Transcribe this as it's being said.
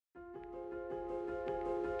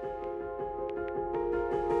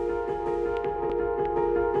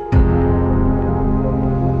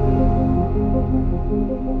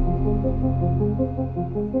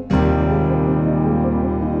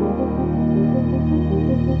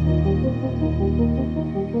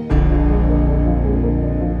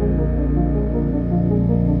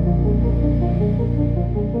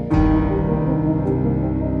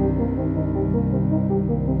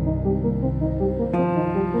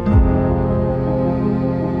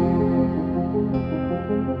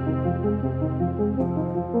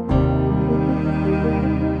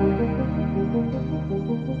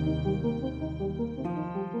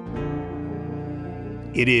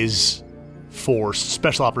it is for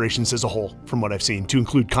special operations as a whole, from what I've seen, to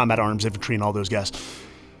include combat arms, infantry, and all those guys,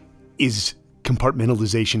 is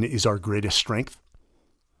compartmentalization is our greatest strength.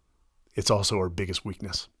 It's also our biggest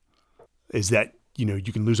weakness, is that, you know,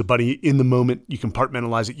 you can lose a buddy in the moment, you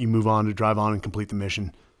compartmentalize it, you move on to drive on and complete the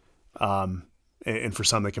mission. And for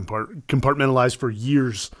some, they compartmentalize for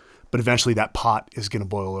years, but eventually that pot is going to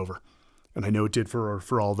boil over. And I know it did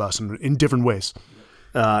for all of us in different ways.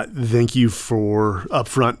 Thank you for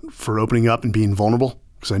upfront for opening up and being vulnerable,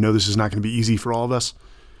 because I know this is not going to be easy for all of us.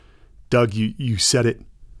 Doug, you said it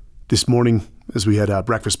this morning as we had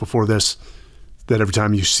breakfast before this, that every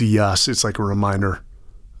time you see us, it's like a reminder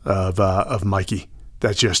of Mikey.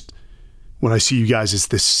 That's just, when I see you guys, it's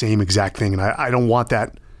the same exact thing. And I don't want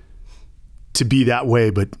that to be that way,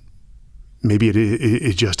 but maybe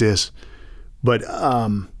it just is. But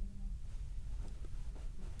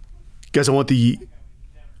guys, I want the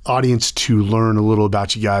audience to learn a little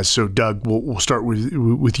about you guys. So Doug, we'll start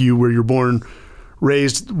with you, where you're born,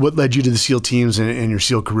 raised, what led you to the SEAL teams and your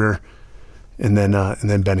SEAL career, and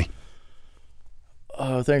then Benny.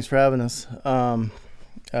 Thanks for having us. Born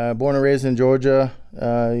and raised in Georgia,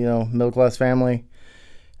 middle-class family.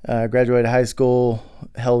 Graduated high school,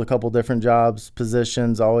 held a couple different jobs,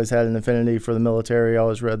 positions, always had an affinity for the military,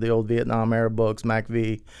 always read the old Vietnam era books,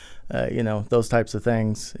 MACV, those types of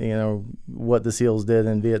things, what the SEALs did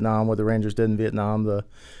in Vietnam, what the Rangers did in Vietnam, the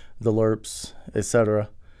LRPs, etc.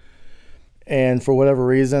 And for whatever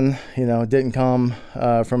reason, didn't come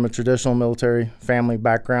from a traditional military family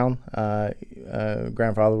background.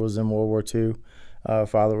 Grandfather was in World War II.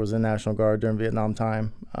 Father was in National Guard during Vietnam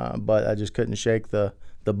time. But I just couldn't shake the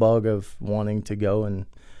bug of wanting to go and,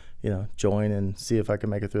 join and see if I could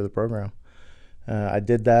make it through the program. I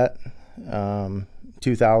did that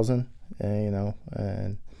 2000,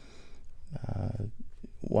 and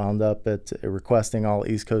wound up at requesting all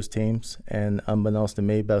East Coast teams, and unbeknownst to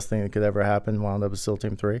me, best thing that could ever happen, wound up at SEAL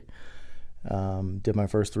Team 3. Did my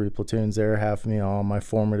first 3 platoons there, half of all my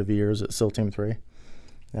formative years at SEAL Team 3.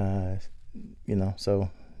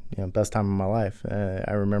 Best time of my life.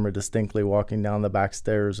 I remember distinctly walking down the back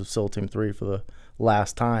stairs of SEAL Team 3 for the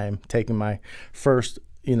last time, taking my first,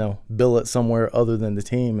 billet somewhere other than the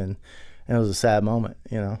team, and it was a sad moment,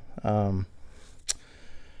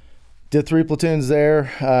 Did 3 platoons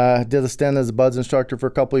there, did a stint as a BUDS instructor for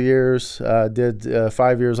a couple of years, did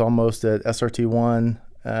 5 years almost at SRT-1,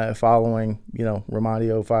 following,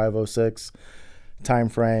 Ramadi 05, 06 time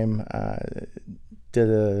frame, did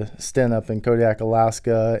a stint up in Kodiak,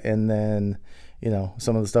 Alaska, and then,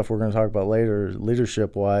 some of the stuff we're going to talk about later,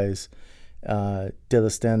 leadership-wise, did a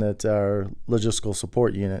stint at our logistical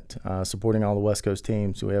support unit, supporting all the West Coast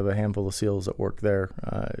teams. We have a handful of SEALs that work there,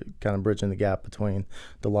 kind of bridging the gap between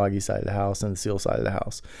the Loggy side of the house and the SEAL side of the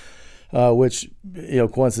house, which,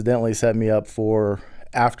 coincidentally set me up for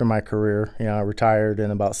after my career. I retired in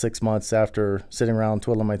about 6 months after sitting around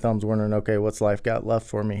twiddling my thumbs wondering, okay, what's life got left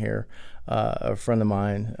for me here? A friend of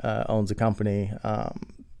mine owns a company,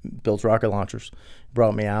 builds rocket launchers,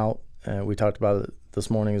 brought me out. We talked about it this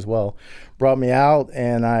morning as well. Brought me out,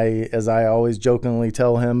 and as I always jokingly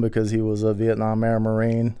tell him, because he was a Vietnam era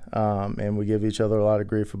Marine, and we give each other a lot of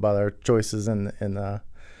grief about our choices, and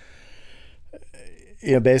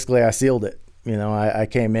basically I sealed it. I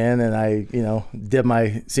came in and I, did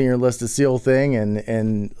my senior enlisted SEAL thing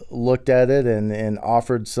and looked at it and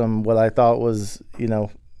offered some what I thought was,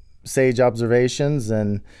 sage observations,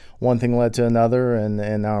 and one thing led to another, and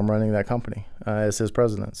now I'm running that company as his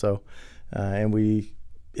president. So,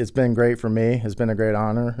 it's been great for me. It's been a great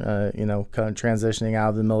honor, kind of transitioning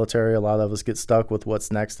out of the military. A lot of us get stuck with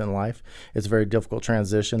what's next in life. It's a very difficult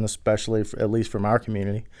transition, especially at least from our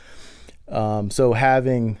community. So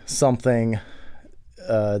having something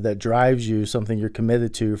that drives you, something you're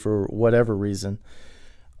committed to for whatever reason,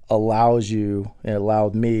 allowed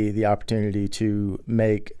me the opportunity to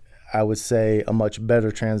make, I would say, a much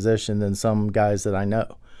better transition than some guys that I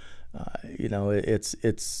know.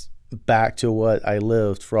 It's back to what I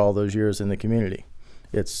lived for all those years in the community.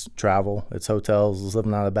 It's travel, it's hotels, it's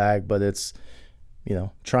living out of a bag, but it's,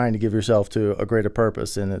 trying to give yourself to a greater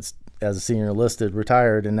purpose. And it's, as a senior enlisted,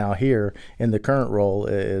 retired, and now here in the current role,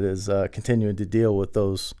 it is continuing to deal with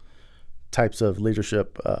those types of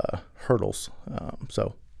leadership hurdles.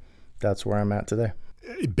 So that's where I'm at today.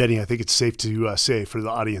 Benny, I think it's safe to say for the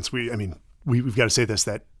audience, we've got to say this,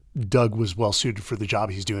 that Doug was well suited for the job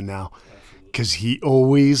he's doing now, because he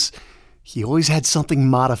always had something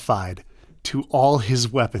modified to all his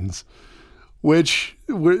weapons, which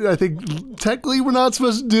I think technically we're not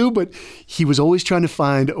supposed to do, but he was always trying to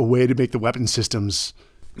find a way to make the weapon systems.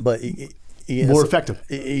 But more effective.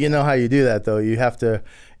 You know how you do that, though. You have to,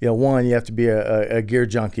 one, you have to be a gear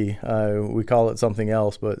junkie. We call it something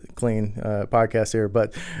else, but clean podcast here.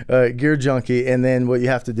 But gear junkie, and then what you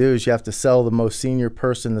have to do is you have to sell the most senior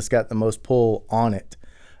person that's got the most pull on it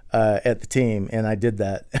at the team, and I did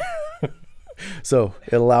that. So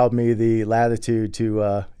it allowed me the latitude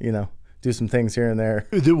to, do some things here and there.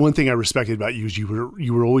 The one thing I respected about you is you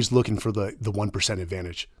were always looking for the 1%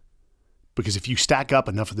 advantage, because if you stack up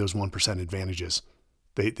enough of those 1% advantages,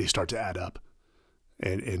 they start to add up,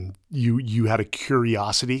 and you had a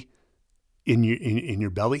curiosity in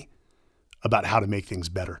your belly about how to make things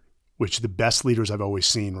better, which the best leaders I've always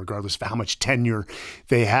seen, regardless of how much tenure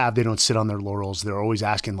they have, they don't sit on their laurels. They're always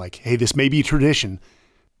asking, like, hey, this may be tradition,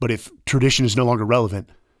 but if tradition is no longer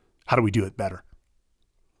relevant, how do we do it better?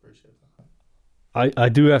 I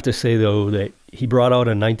do have to say, though, that he brought out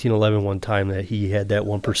a 1911 one time that he had that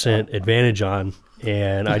 1% advantage on,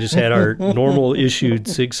 and I just had our normal issued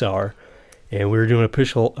Sig Sauer, and we were doing a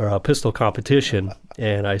pistol competition,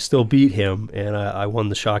 and I still beat him, and I won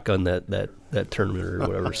the shotgun that tournament or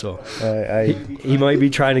whatever. So he might be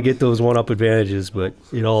trying to get those one-up advantages, but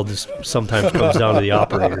it all just sometimes comes down to the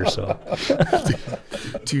operator. So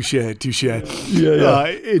touche. Yeah.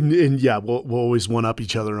 And we'll always one-up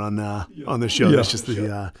each other on the show. Yeah. That's just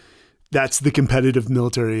that's the competitive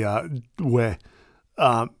military way.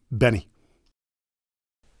 Benny.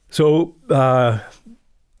 So,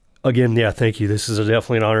 again, thank you. This is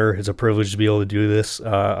definitely an honor. It's a privilege to be able to do this.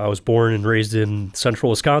 I was born and raised in central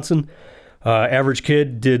Wisconsin. Average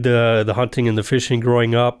kid, did the hunting and the fishing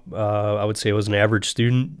growing up. I would say I was an average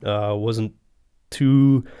student. Wasn't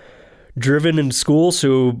too driven in school,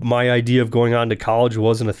 so my idea of going on to college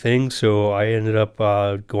wasn't a thing. So I ended up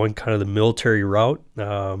going kind of the military route,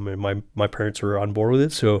 and my parents were on board with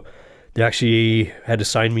it. So they actually had to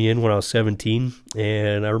sign me in when I was 17.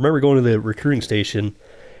 And I remember going to the recruiting station,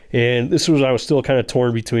 and this was, I was still kind of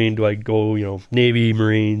torn between, do I go, Navy,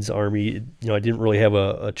 Marines, Army? I didn't really have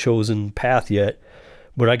a chosen path yet.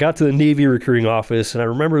 But I got to the Navy recruiting office, and I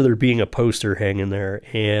remember there being a poster hanging there.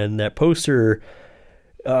 And that poster,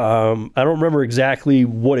 I don't remember exactly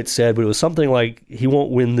what it said, but it was something like, he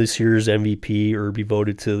won't win this year's MVP or be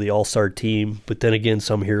voted to the All-Star team, but then again,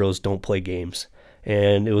 some heroes don't play games.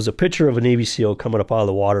 And it was a picture of a Navy SEAL coming up out of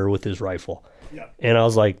the water with his rifle. Yeah. And I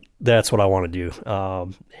was like, that's what I want to do.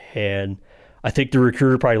 And I think the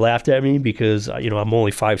recruiter probably laughed at me because, I'm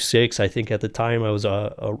only 5'6". I think at the time I was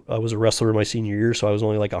a wrestler in my senior year, so I was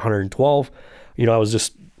only like 112. I was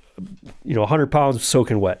just, 100 pounds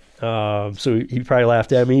soaking wet. So he probably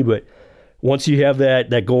laughed at me, but once you have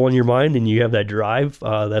that goal in your mind and you have that drive,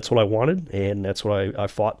 that's what I wanted, and that's what I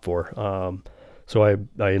fought for. So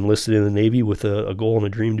I enlisted in the Navy with a goal and a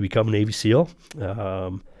dream to become a Navy SEAL.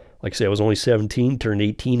 Like I say, I was only 17, turned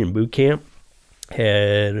 18 in boot camp,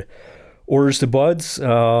 had orders to buds.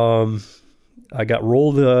 I got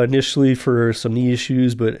rolled initially for some knee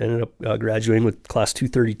issues, but ended up graduating with class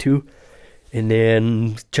 232, and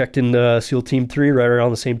then checked in SEAL Team 3 right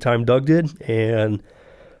around the same time Doug did. And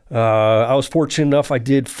I was fortunate enough, I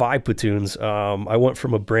did 5 platoons. I went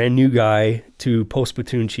from a brand new guy to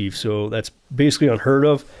post-platoon chief, so that's basically unheard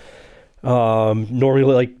of. Normally,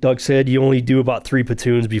 like Doug said, you only do about 3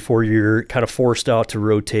 platoons before you're kind of forced out to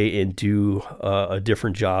rotate and do a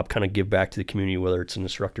different job, kind of give back to the community, whether it's an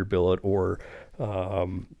instructor billet or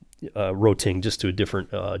rotating just to a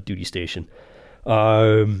different duty station.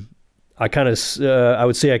 I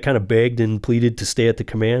would say I kind of begged and pleaded to stay at the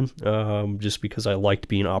command, just because I liked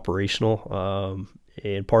being operational.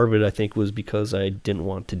 And part of it, I think, was because I didn't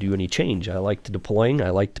want to do any change. I liked deploying.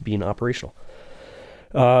 I liked being operational.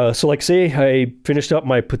 So like I say, I finished up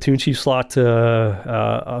my platoon chief slot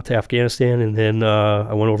out to Afghanistan, and then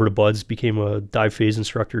I went over to BUDS, became a dive phase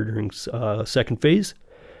instructor during second phase.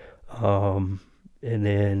 And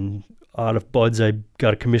then out of BUDS, I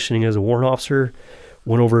got a commissioning as a warrant officer,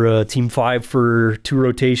 went over to Team 5 for 2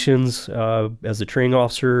 rotations as a training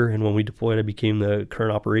officer, and when we deployed, I became the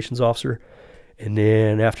current operations officer. And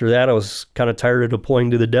then after that, I was kind of tired of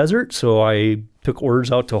deploying to the desert, so I took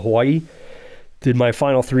orders out to Hawaii. Did my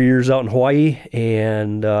final 3 years out in Hawaii,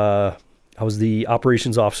 and I was the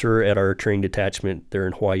operations officer at our training detachment there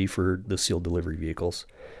in Hawaii for the SEAL delivery vehicles.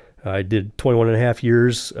 I did 21 and a half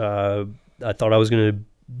years. I thought I was going to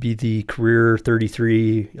be the career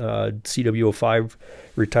 33 CW05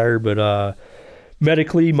 retired, but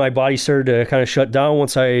medically my body started to kind of shut down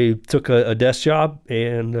once I took a desk job,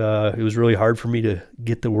 and it was really hard for me to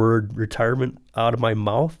get the word retirement out of my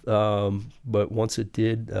mouth. But once it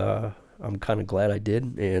did, I'm kind of glad I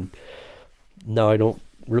did, and now I don't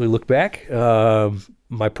really look back.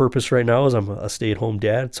 My purpose right now is I'm a stay-at-home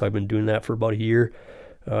dad, so I've been doing that for about a year,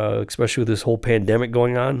 especially with this whole pandemic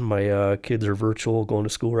going on. My kids are virtual, going to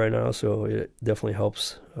school right now, so it definitely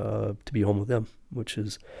helps to be home with them, which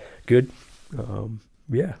is good.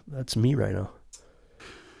 Yeah, that's me right now.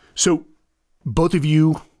 So both of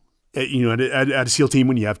you, at a SEAL team,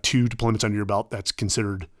 when you have 2 deployments under your belt, that's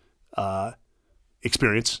considered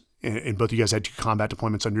experience. And both of you guys had 2 combat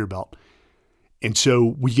deployments under your belt. And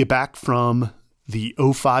so we get back from the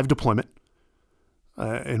 05 deployment,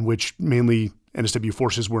 in which mainly NSW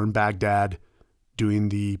forces were in Baghdad doing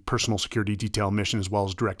the personal security detail mission as well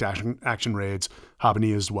as direct action raids,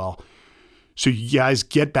 Habaniya as well. So you guys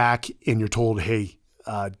get back and you're told, hey,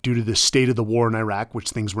 due to the state of the war in Iraq, which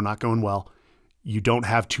things were not going well, you don't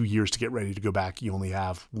have 2 years to get ready to go back. You only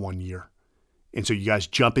have 1 year. And so you guys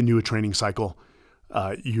jump into a training cycle.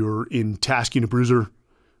 You're in Task Unit Bruiser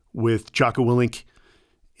with Jocko Willink,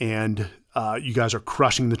 and you guys are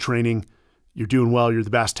crushing the training. You're doing well. You're the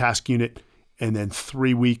best task unit. And then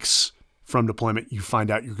 3 weeks from deployment, you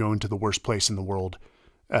find out you're going to the worst place in the world,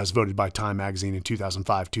 as voted by Time magazine in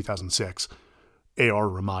 2005, 2006, AR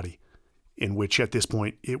Ramadi, in which at this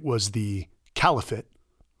point it was the caliphate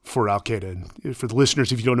for Al-Qaeda. And for the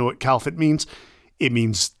listeners, if you don't know what caliphate means, it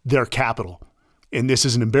means their capital. And this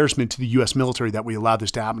is an embarrassment to the U.S. military that we allowed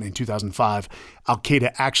this to happen in 2005.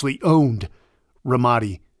 Al-Qaeda actually owned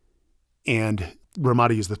Ramadi, and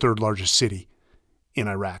Ramadi is the 3rd largest city in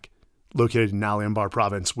Iraq, located in Al Anbar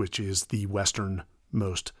province, which is the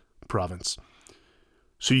westernmost province.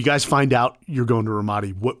 So you guys find out you're going to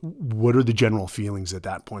Ramadi. What are the general feelings at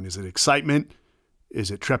that point? Is it excitement?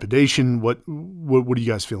 Is it trepidation? What are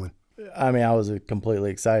you guys feeling? I mean, I was completely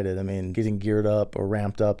excited. I mean, getting geared up or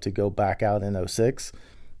ramped up to go back out in 06.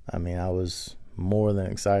 I mean, I was more than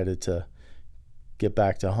excited to get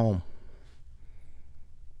back to home.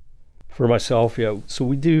 For myself, yeah. So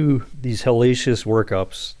we do these hellacious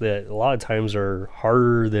workups that a lot of times are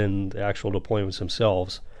harder than the actual deployments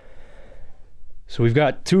themselves. So we've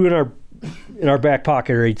got 2 in our back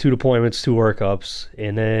pocket already, 2 deployments, 2 workups,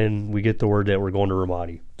 and then we get the word that we're going to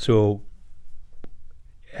Ramadi. So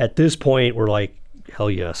at this point, we're like,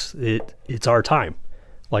 hell yes, it's our time.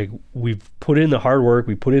 Like, we've put in the hard work,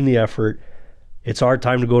 we put in the effort. It's our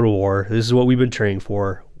time to go to war. This is what we've been training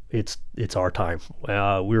for. It's our time.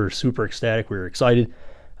 We were super ecstatic. We were excited.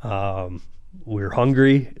 We were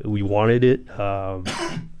hungry. We wanted it.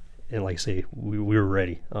 And like I say, we were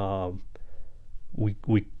ready.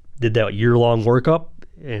 We did that year-long workup,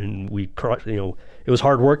 and we crushed. It was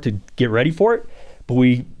hard work to get ready for it, but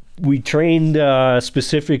we trained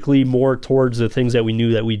specifically more towards the things that we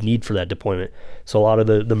knew that we'd need for that deployment. So a lot of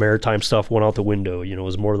the maritime stuff went out the window. It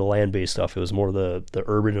was more of the land-based stuff. It was more of the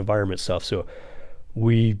urban environment stuff. So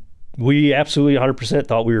we absolutely 100%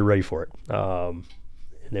 thought we were ready for it. And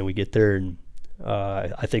then we get there, and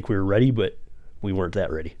I think we were ready, but we weren't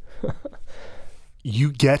that ready.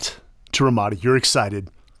 You get to Ramadi, you're excited,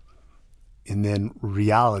 and then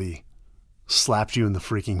reality slaps you in the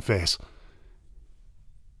freaking face.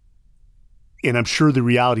 And I'm sure the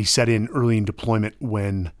reality set in early in deployment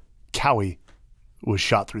when Cowie was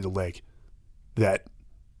shot through the leg. That,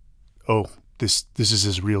 this is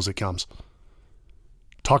as real as it comes.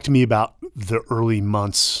 Talk to me about the early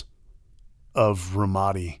months of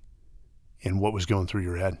Ramadi and what was going through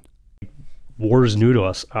your head. War is new to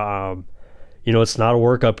us. It's not a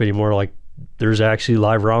workup anymore. Like, there's actually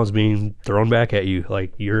live rounds being thrown back at you.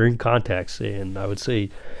 Like, you're in contacts. And I would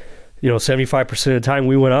say, 75% of the time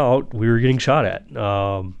we went out, we were getting shot at.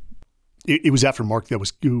 It was after Mark who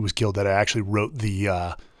was killed that I actually wrote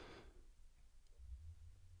your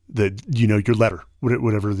letter,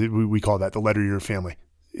 whatever we call that, the letter to your family,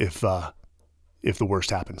 if the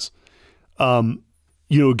worst happens. A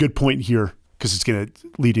good point here, because it's going to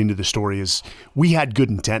lead into the story, is we had good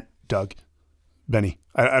intent, Doug, Benny.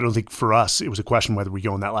 I don't think for us it was a question whether we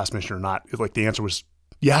go on that last mission or not. The answer was,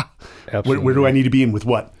 yeah. Absolutely. Where do I need to be and with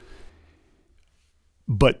what?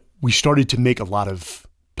 But we started to make a lot of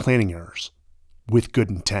planning errors with good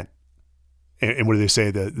intent. And what do they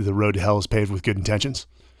say? The road to hell is paved with good intentions.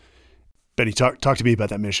 Benny, talk to me about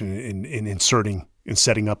that mission in inserting and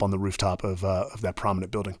setting up on the rooftop of that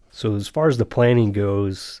prominent building. So as far as the planning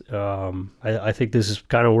goes, I think this is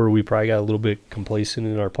kind of where we probably got a little bit complacent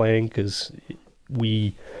in our planning, because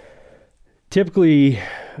we typically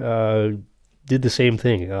did the same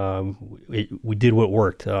thing. We did what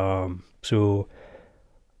worked. So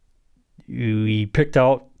we picked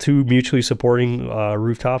out 2 mutually supporting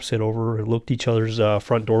rooftops that overlooked each other's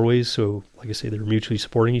front doorways. So like I say, they were mutually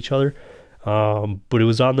supporting each other. But it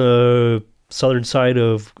was on the southern side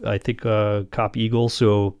of, I think, Cop Eagle.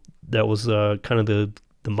 So that was kind of the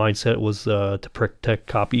mindset was to protect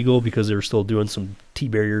Cop Eagle because they were still doing some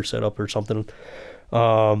T-barrier setup or something.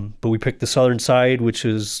 But we picked the southern side, which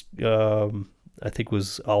is, I think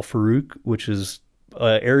was Al Farouk, which is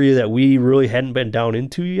an area that we really hadn't been down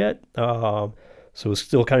into yet. So it was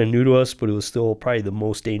still kind of new to us, but it was still probably the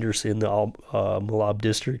most dangerous in the Malab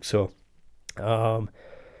district. So, but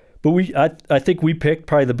I think we picked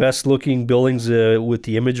probably the best looking buildings with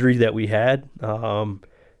the imagery that we had.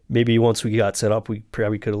 Maybe once we got set up, we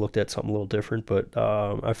probably could have looked at something a little different, but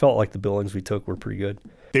I felt like the buildings we took were pretty good.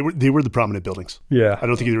 They were the prominent buildings. Yeah. I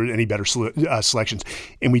don't think there were any better selections.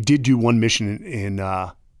 And we did do one mission in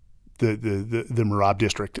the Marab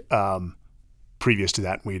district previous to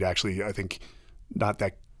that. And we'd actually, I think, not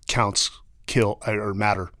that counts kill or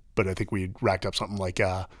matter, but I think we racked up something like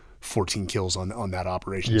 14 kills on that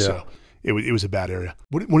operation. Yeah. So it was a bad area.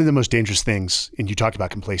 One of the most dangerous things, and you talked about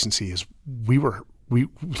complacency, is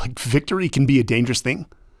victory can be a dangerous thing.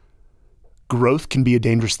 Growth can be a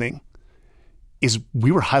dangerous thing. Is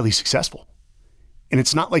we were highly successful. And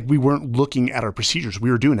it's not like we weren't looking at our procedures. We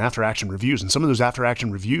were doing after-action reviews. And some of those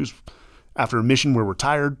after-action reviews, after a mission where we're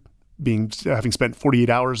tired, having spent 48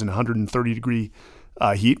 hours in 130-degree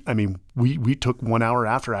heat, I mean, we took 1 hour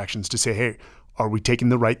after actions to say, hey, are we taking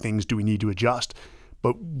the right things? Do we need to adjust?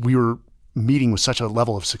 But we were meeting with such a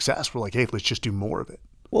level of success. We're like, hey, let's just do more of it.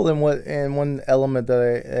 Well, then one element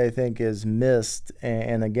that I think is missed,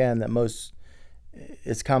 and again, that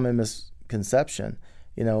it's common misconception,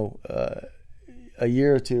 a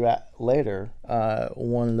year or two later,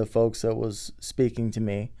 one of the folks that was speaking to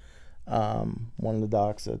me, one of the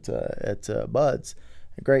docs at Bud's,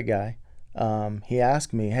 a great guy, he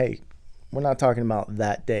asked me, hey, we're not talking about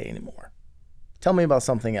that day anymore. Tell me about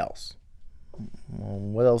something else. Well,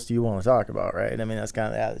 what else do you want to talk about, right? I mean, that's kind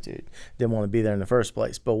of the attitude. Didn't want to be there in the first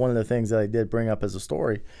place. But one of the things that I did bring up as a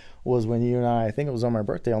story was when you and I think it was on my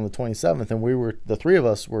birthday on the 27th, and the three of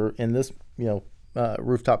us were in this,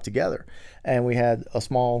 rooftop together, and we had a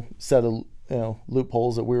small set of,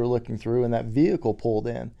 loopholes that we were looking through, and that vehicle pulled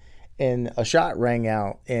in, and a shot rang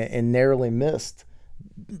out and narrowly missed,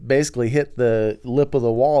 basically hit the lip of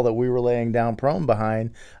the wall that we were laying down prone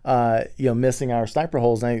behind, missing our sniper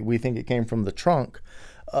holes. And we think it came from the trunk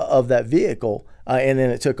of that vehicle, and then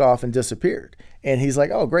it took off and disappeared. And he's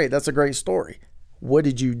like, oh, great, that's a great story. What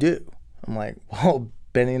did you do? I'm like, well,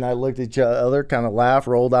 Benny and I looked at each other, kind of laughed,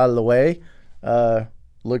 rolled out of the way,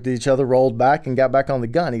 looked at each other, rolled back, and got back on the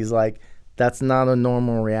gun. He's like, that's not a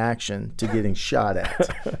normal reaction to getting shot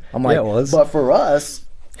at. I'm like, yeah, it was. But for us,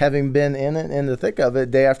 having been in it, in the thick of it,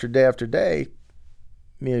 day after day after day,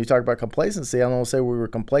 you talk about complacency. I don't want to say we were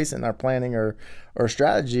complacent in our planning or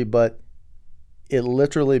strategy, but it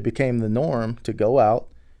literally became the norm to go out,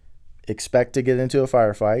 expect to get into a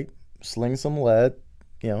firefight, sling some lead,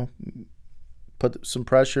 put some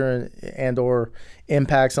pressure and or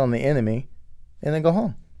impacts on the enemy, and then go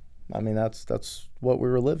home. I mean, that's what we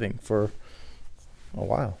were living for a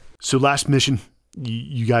while. So last mission,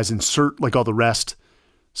 you guys insert like all the rest.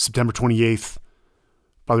 September 28th,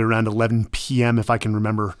 probably around 11 p.m. if I can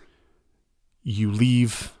remember. You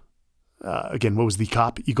leave, again, what was the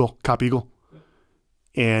Cop Eagle,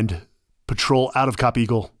 and patrol out of Cop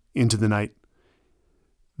Eagle into the night.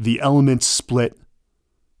 The elements split,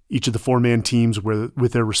 each of the 4-man teams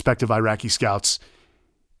with their respective Iraqi scouts,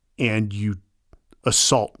 and you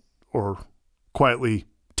assault or quietly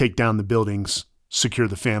take down the buildings, secure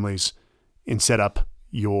the families, and set up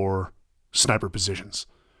your sniper positions.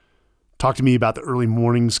 Talk to me about the early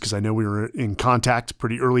mornings, because I know we were in contact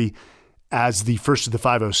pretty early as the first of the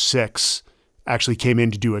 506 actually came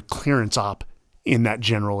in to do a clearance op in that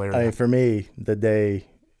general area. I mean, for me, the day,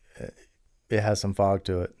 it has some fog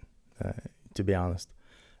to it, to be honest.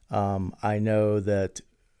 I know that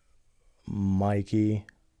Mikey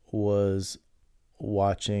was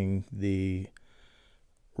watching the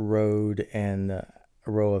road and a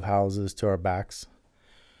row of houses to our backs.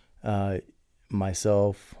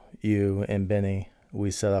 Myself, you, and Benny,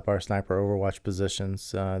 we set up our sniper overwatch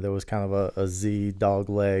positions. There was kind of a Z dog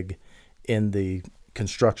leg in the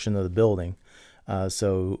construction of the building.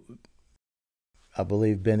 So I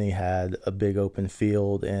believe Benny had a big open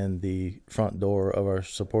field and the front door of our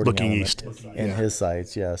supporting looking east in his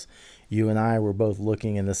sights. Yes, you and I were both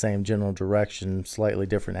looking in the same general direction, slightly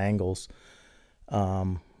different angles,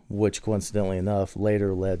 which coincidentally enough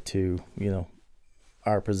later led to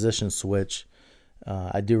our position switch.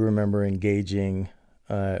 I do remember engaging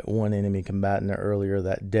one enemy combatant earlier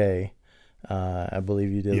that day. I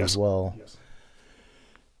believe you did as well. Yes.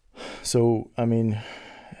 So, I mean,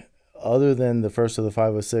 other than the first of the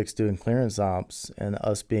 506 doing clearance ops and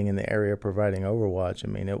us being in the area providing overwatch, I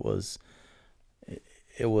mean, it was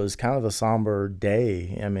kind of a somber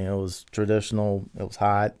day. I mean, it was traditional. It was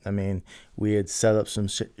hot. I mean, we had set up some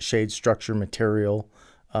shade structure material,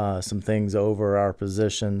 some things over our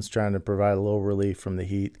positions, trying to provide a little relief from the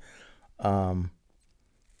heat. But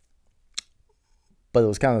it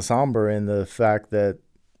was kind of somber in the fact that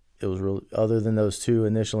it was really, other than those two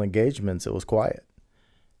initial engagements, it was quiet.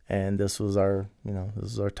 And this was our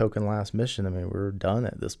token last mission. I mean, we were done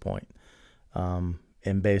at this point.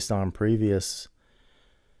 And based on previous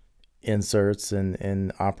inserts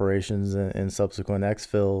and operations and subsequent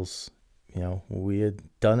exfills, we had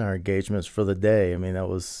done our engagements for the day. I mean, that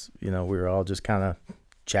was, we were all just kind of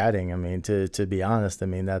chatting. I mean, to be honest, I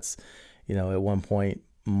mean, that's, at one point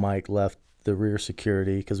Mike left the rear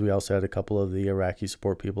security because we also had a couple of the Iraqi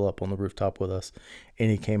support people up on the rooftop with us, and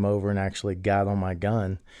he came over and actually got on my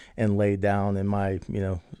gun and laid down in my,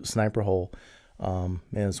 sniper hole. And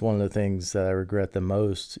it's one of the things that I regret the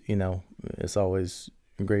most. It's always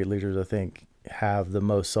great leaders, I think, have the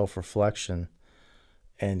most self-reflection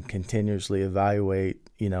and continuously evaluate,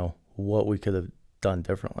 what we could have done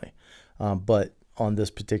differently. But on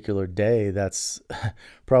this particular day, that's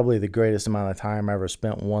probably the greatest amount of time I ever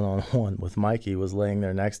spent one-on-one with Mikey, was laying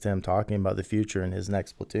there next to him talking about the future and his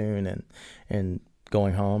next platoon and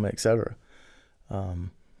going home, etc. So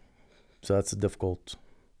that's a difficult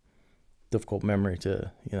memory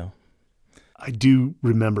to, I do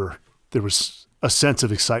remember there was a sense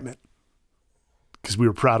of excitement because we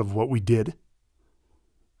were proud of what we did.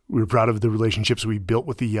 We were proud of the relationships we built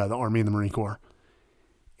with the Army and the Marine Corps.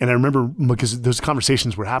 And I remember, because those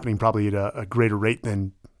conversations were happening probably at a greater rate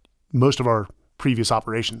than most of our previous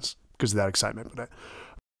operations because of that excitement. But I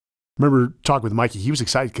remember talking with Mikey. He was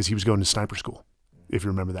excited because he was going to sniper school, if you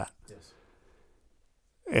remember that. Yes.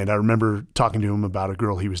 And I remember talking to him about a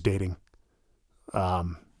girl he was dating,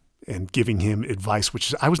 and giving him advice,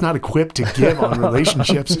 which I was not equipped to give on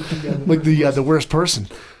relationships, like the worst person.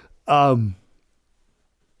 But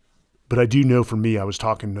I do know for me, I was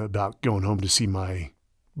talking about going home to see my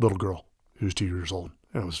little girl who was 2 years old.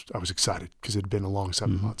 And I was excited because it had been a long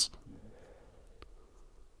 7 months.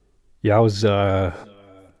 Yeah, I was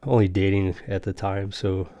only dating at the time,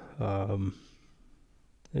 so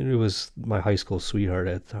and it was my high school sweetheart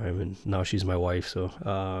at the time, and now she's my wife. So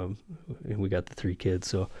and we got the 3 kids.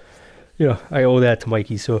 So I owe that to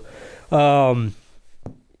Mikey. So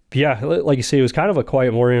yeah, like you say, it was kind of a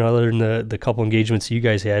quiet morning other than the couple engagements you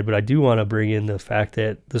guys had. But I do want to bring in the fact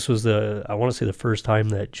that this was I want to say the first time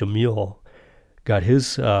that Jamil got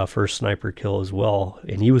his first sniper kill as well,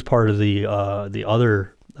 and he was part of the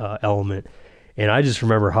other element. And I just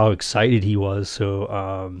remember how excited he was.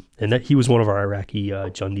 So and that he was one of our Iraqi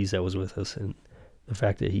Jundis that was with us, and the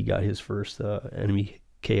fact that he got his first enemy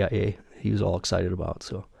KIA, he was all excited about.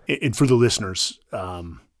 So, and for the listeners,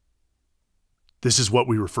 this is what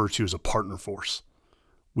we refer to as a partner force.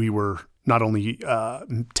 We were not only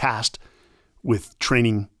tasked with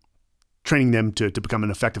training them to become an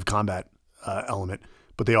effective combat element,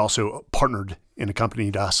 but they also partnered and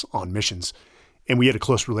accompanied us on missions. And we had a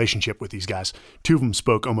close relationship with these guys. 2 of them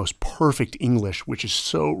spoke almost perfect English, which is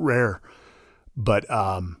so rare. But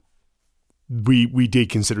we did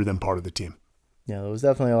consider them part of the team. Yeah, there was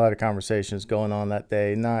definitely a lot of conversations going on that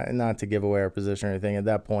day. Not to give away our position or anything. At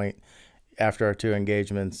that point, after our 2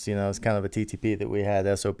 engagements, it's kind of a TTP that we had,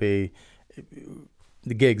 SOP. The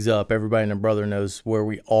gig's up. Everybody and their brother knows where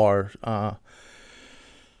we are.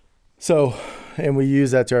 So, and we use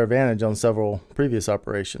that to our advantage on several previous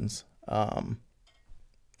operations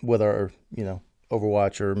with our,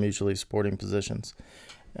 Overwatch or mutually supporting positions.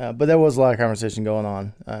 But there was a lot of conversation going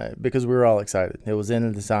on because we were all excited. It was end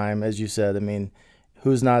of the time, as you said. I mean,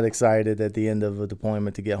 who's not excited at the end of a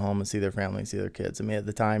deployment to get home and see their family and see their kids? I mean, at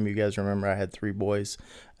the time, you guys remember I had 3 boys,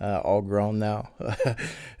 all grown now.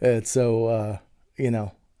 And so,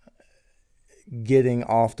 getting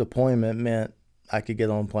off deployment meant I could get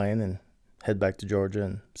on a plane and head back to Georgia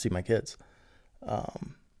and see my kids.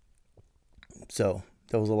 So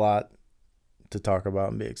there was a lot to talk about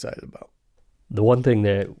and be excited about. The one thing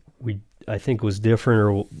that I think was different,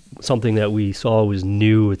 or something that we saw was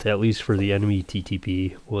new, at least for the enemy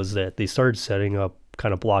TTP, was that they started setting up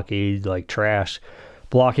kind of blockade like trash,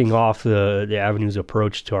 blocking off the avenue's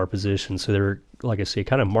approach to our position. So they're, like I say,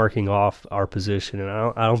 kind of marking off our position. And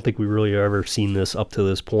I don't think we really ever seen this up to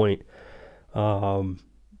this point.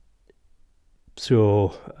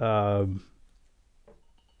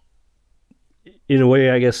 In a way,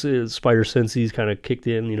 I guess Spider Senses kind of kicked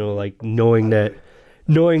in, like knowing that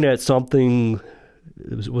something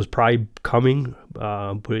was probably coming,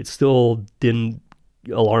 but it still didn't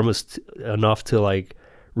alarm us enough to like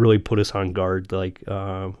really put us on guard. Like,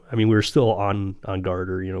 I mean, we were still on guard,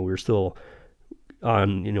 or, you know, we were still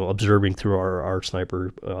on, you know, observing through our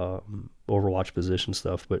sniper overwatch position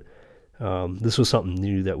stuff. But this was something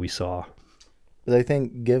new that we saw. But I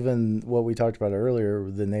think, given what we talked about earlier,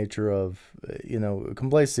 the nature of, you know,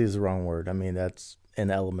 complacency is the wrong word. I mean, that's an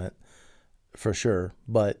element for sure.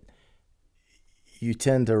 But you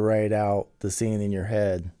tend to write out the scene in your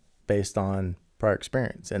head based on prior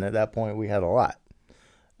experience. And at that point, we had a lot.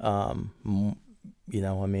 You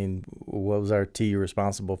know, I mean, what was our TU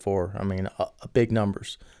responsible for? I mean, big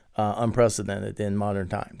numbers, unprecedented in modern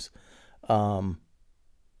times.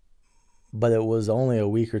 But it was only a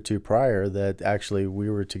week or two prior that actually we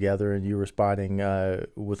were together and you were spotting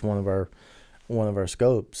with one of our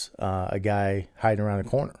scopes a guy hiding around a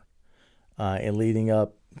corner. And leading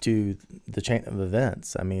up to the chain of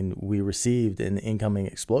events, I mean, we received an incoming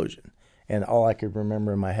explosion. And all I could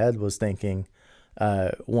remember in my head was thinking,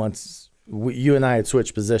 you and I had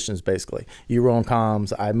switched positions, basically. You were on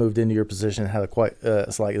comms. I moved into your position, had a quite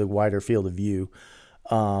slightly wider field of view.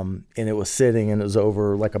 And it was sitting, and it was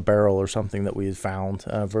over like a barrel or something that we had found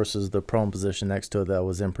versus the prone position next to it that I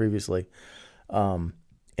was in previously. And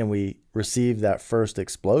we received that first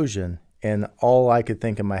explosion, and all I could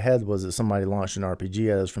think in my head was that somebody launched an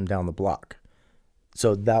RPG at us from down the block.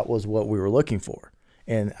 So that was what we were looking for,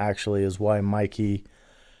 and actually is why Mikey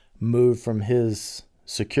moved from his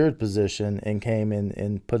secured position and came in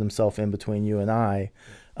and put himself in between you and I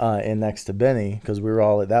and next to Benny, because we were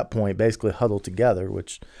all at that point basically huddled together,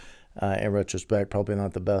 which in retrospect probably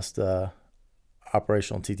not the best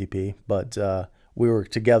operational TTP, but we were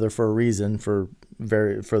together for a reason, for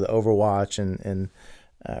the Overwatch and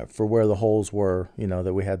for where the holes were, you know,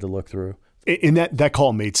 that we had to look through. And that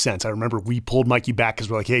call made sense. I remember we pulled Mikey back because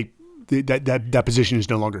we're like, hey, that position is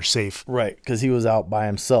no longer safe. Right, because he was out by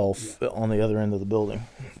himself on the other end of the building.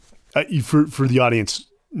 For the audience,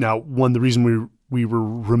 now, the reason we were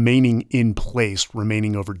remaining in place,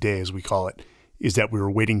 remaining over day as we call it, is that we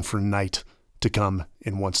were waiting for night to come.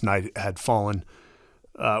 And once night had fallen,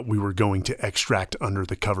 we were going to extract under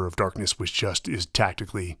the cover of darkness, which just is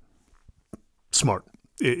tactically smart.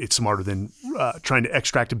 It's smarter than trying to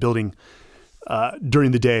extract a building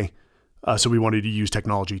during the day. So we wanted to use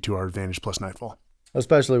technology to our advantage plus nightfall.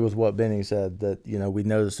 Especially with what Benny said, that, you know, we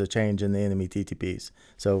noticed a change in the enemy TTPs.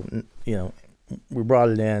 So, you know, we brought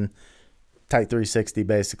it in, tight 360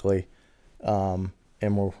 basically, and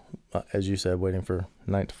we're, as you said, waiting for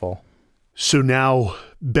night to fall. So now,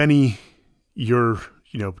 Benny,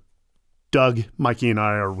 Doug, Mikey, and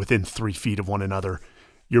I are within 3 feet of one another.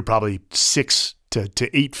 You're probably 6 to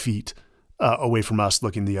 8 feet away from us,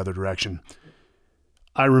 looking the other direction.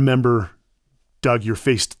 I remember, Doug, you're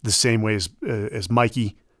faced the same way as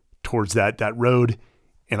Mikey towards that road,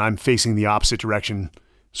 and I'm facing the opposite direction,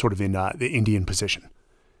 sort of in the Indian position.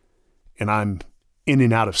 And I'm in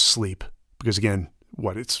and out of sleep because, again,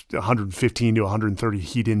 it's 115 to 130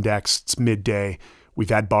 heat index. It's midday. We've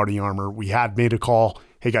had body armor. We had made a call.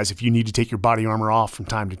 Hey, guys, if you need to take your body armor off from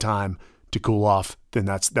time to time to cool off, then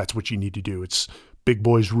that's what you need to do. It's big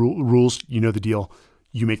boys rules. You know the deal.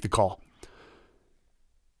 You make the call.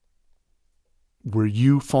 Were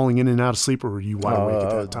you falling in and out of sleep, or were you wide awake at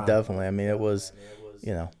that time? Definitely. I mean, it was,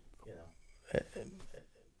 you know,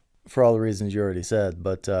 for all the reasons you already said.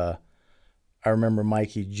 But I remember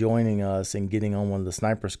Mikey joining us and getting on one of the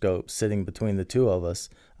sniper scopes, sitting between the two of us.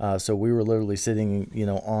 So we were literally sitting, you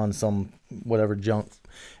know, on some whatever junk,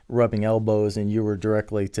 rubbing elbows, and you were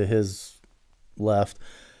directly to his left,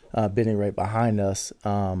 Benny right behind us.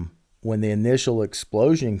 When the initial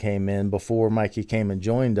explosion came in, before Mikey came and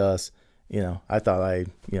joined us, you know, I thought I,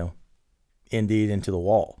 you know, indeed into the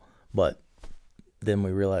wall. But then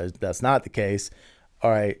we realized that's not the case. All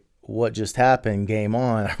right, what just happened? Game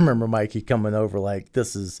on. I remember Mikey coming over like,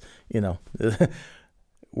 this is, you know,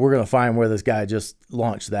 we're going to find where this guy just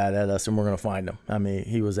launched that at us, and we're going to find him. I mean,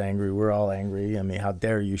 he was angry. We're all angry. I mean, how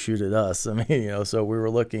dare you shoot at us? I mean, you know, so we were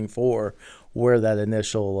looking for where that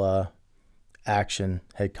initial action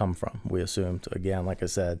had come from. We assumed, again, like I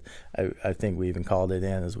said, I think we even called it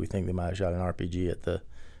in as we think they might have shot an RPG at the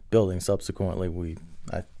building. Subsequently,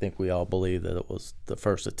 I think we all believe that it was the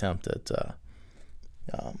first attempt at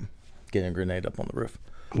getting a grenade up on the roof.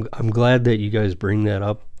 I'm glad that you guys bring that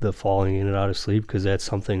up, the falling in and out of sleep, because that's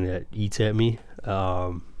something that eats at me,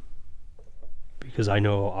 because I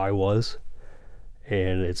know I was,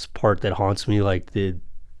 and it's part that haunts me. Like, did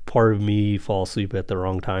part of me fall asleep at the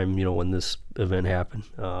wrong time, you know, when this event happened?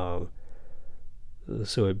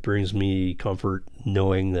 So it brings me comfort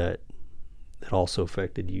knowing that that also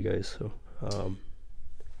affected you guys. So,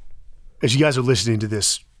 as you guys are listening to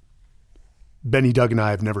this, Benny, Doug, and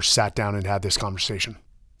I have never sat down and had this conversation,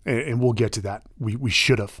 and we'll get to that. We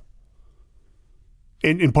should have.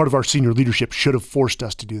 And part of our senior leadership should have forced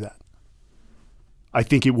us to do that. I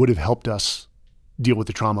think it would have helped us deal with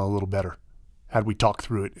the trauma a little better had we talked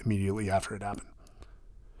through it immediately after it happened.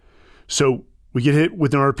 So we get hit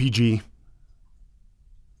with an RPG,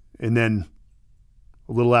 and then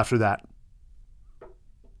a little after that,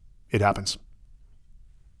 it happens.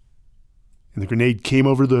 And the grenade came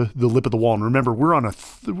over the lip of the wall. And remember, we're on a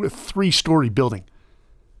 3-story building.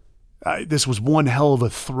 This was one hell of a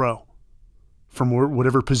throw from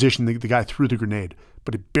whatever position the guy threw the grenade.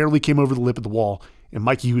 But it barely came over the lip of the wall. And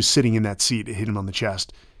Mikey, who was sitting in that seat, it hit him on the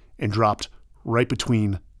chest and dropped right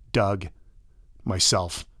between Doug,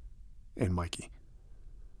 myself, and Mikey.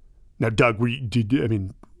 Now, Doug, were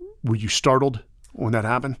you startled when that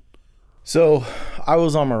happened? So I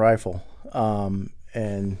was on my rifle,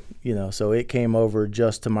 and so it came over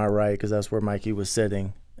just to my right because that's where Mikey was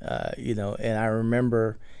sitting, and I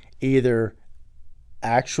remember either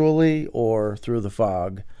actually or through the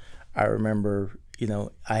fog, I remember,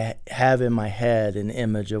 I have in my head an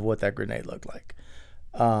image of what that grenade looked like.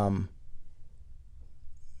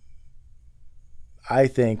 I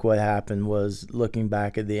think what happened was, looking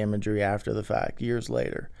back at the imagery after the fact, years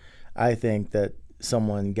later, I think that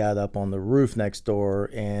someone got up on the roof next door,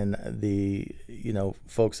 and the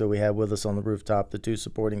folks that we had with us on the rooftop, the 2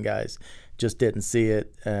 supporting guys, just didn't see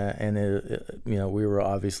it, and we were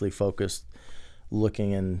obviously focused,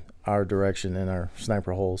 looking in our direction in our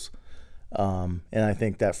sniper holes, and I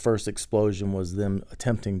think that first explosion was them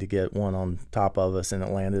attempting to get one on top of us, and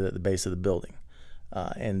it landed at the base of the building,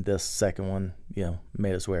 and this second one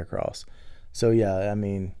made its way across. So, yeah,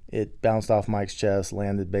 it bounced off Mike's chest,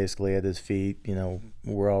 landed basically at his feet.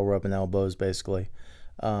 We're all rubbing elbows, basically.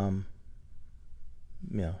 And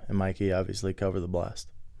Mikey obviously covered the blast.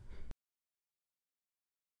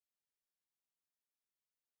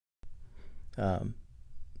 The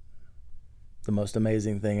most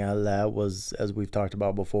amazing thing out of that was, as we've talked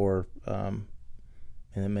about before, and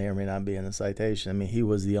it may or may not be in the citation, he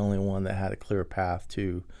was the only one that had a clear path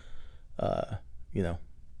to,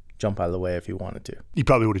 jump out of the way if he wanted to. He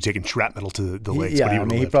probably would have taken shrapnel to the legs. Yeah,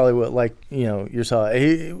 but he probably would, like, yourself.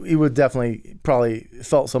 He would definitely probably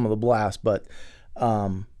felt some of the blast, but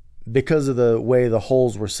because of the way the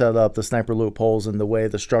holes were set up, the sniper loopholes, and the way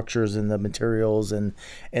the structures and the materials and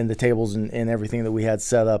the tables and everything that we had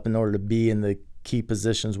set up in order to be in the key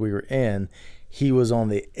positions we were in, he was on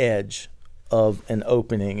the edge of an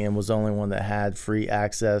opening and was the only one that had free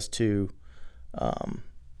access to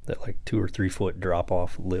that like 2 or 3 foot drop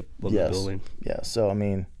off lip of the building. Yeah. So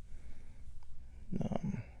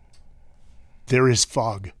there is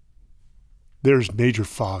fog. There's major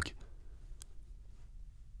fog,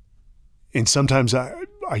 and sometimes I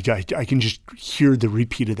can just hear the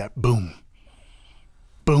repeat of that boom,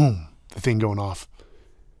 boom, the thing going off.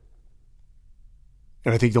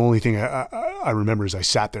 And I think the only thing I remember is I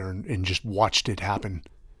sat there and just watched it happen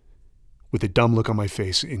with a dumb look on my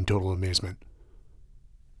face in total amazement.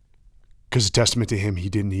 Because a testament to him, he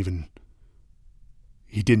didn't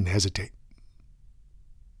hesitate.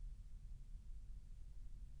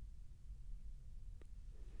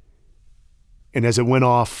 And as it went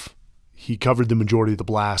off, he covered the majority of the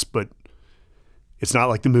blast, but it's not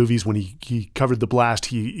like the movies. When he covered the blast,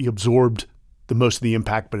 he absorbed the most of the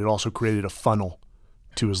impact, but it also created a funnel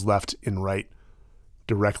to his left and right,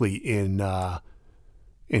 directly in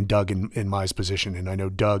Doug and Mai's position. And I know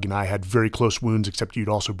Doug and I had very close wounds, except you'd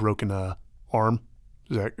also broken a arm.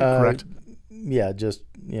 Is that correct? Yeah, just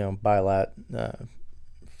bilat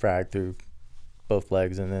frag through both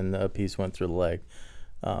legs, and then a piece went through the leg.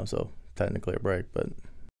 So technically a break, but.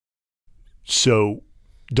 So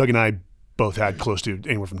Doug and I both had close to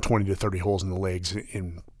anywhere from 20 to 30 holes in the legs.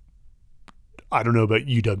 And I don't know about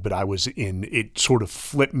you, Doug, but it sort of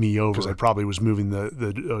flipped me over because I probably was moving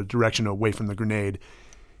the direction away from the grenade,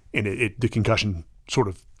 and the concussion sort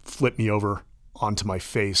of flipped me over onto my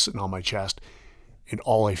face and on my chest. And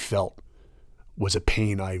all I felt was a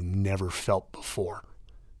pain I've never felt before.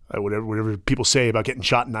 Whatever people say about getting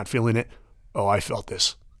shot and not feeling it, I felt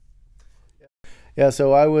this. Yeah,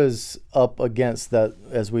 so I was up against that,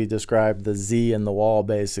 as we described, the Z in the wall,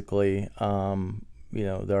 basically,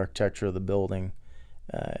 the architecture of the building.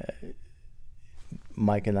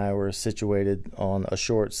 Mike and I were situated on a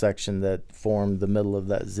short section that formed the middle of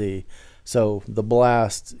that Z. So the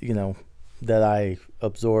blast, that I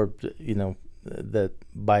absorbed, that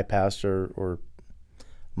bypassed or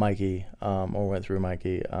Mikey, or went through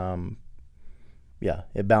Mikey,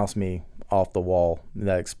 it bounced me off the wall.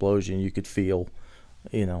 That explosion you could feel,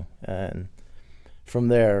 and from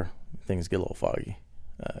there things get a little foggy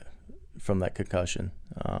from that concussion.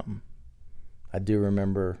 I do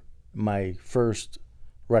remember my first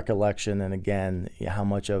recollection, and again, how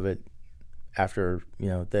much of it after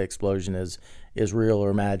the explosion is real or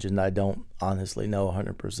imagined, I don't honestly know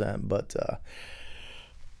 100%. But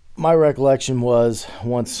my recollection was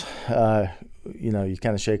once you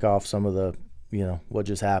kind of shake off some of the what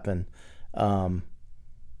just happened. I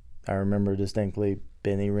remember distinctly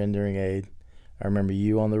Benny rendering aid. I remember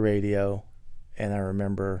you on the radio, and I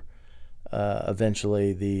remember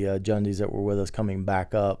eventually the Jundies that were with us coming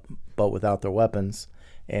back up, but without their weapons.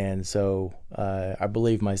 And so I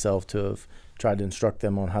believe myself to have tried to instruct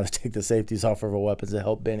them on how to take the safeties off of our weapons to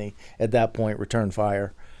help Benny at that point return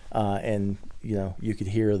fire. And you could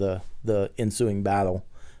hear the ensuing battle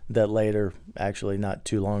that later, actually not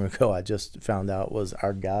too long ago, I just found out was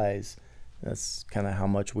our guys. That's kind of how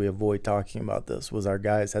much we avoid talking about this, was our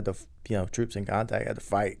guys had to, troops in contact had to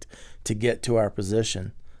fight to get to our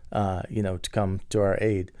position, to come to our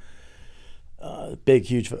aid. Big,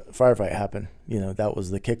 huge firefight happened. That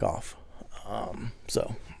was the kickoff.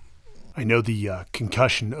 So I know the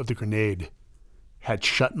concussion of the grenade had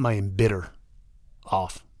shut my emitter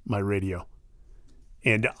off my radio.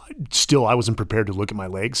 And still, I wasn't prepared to look at my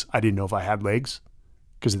legs. I didn't know if I had legs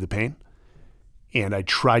because of the pain. And I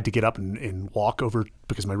tried to get up and walk over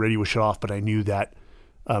because my radio was shut off, but I knew that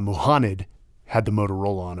Muhammad had the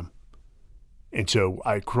Motorola on him. And so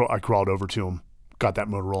I crawled over to him, got that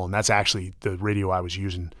Motorola, and that's actually the radio I was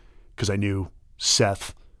using because I knew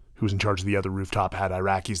Seth, who was in charge of the other rooftop, had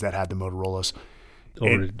Iraqis that had the Motorolas.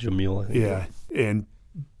 Over to Jamil, I think. Yeah, and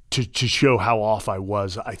to show how off I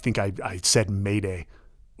was, I think I said Mayday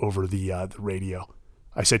over the radio.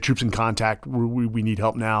 I said, troops in contact, we need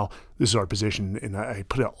help now. This is our position. And I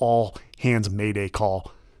put an all hands Mayday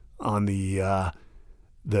call on the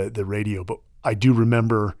radio. But I do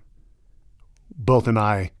remember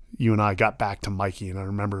you and I got back to Mikey, and I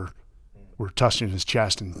remember we're touching his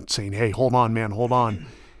chest and saying, hey, hold on, man, hold on.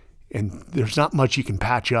 And there's not much you can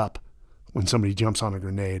patch up when somebody jumps on a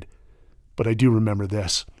grenade. But I do remember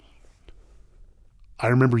this. I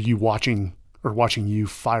remember watching you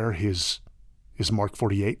fire his Mark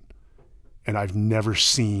 48, and I've never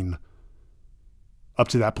seen, up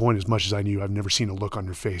to that point, as much as I knew, I've never seen a look on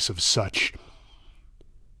your face of such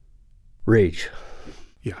rage.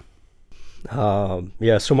 Yeah.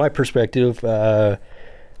 So my perspective, like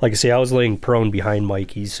I say, I was laying prone behind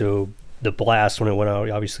Mikey, so the blast, when it went out,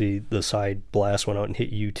 obviously the side blast went out and hit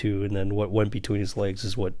you too, and then what went between his legs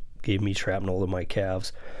is what gave me shrapnel in my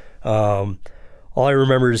calves. All I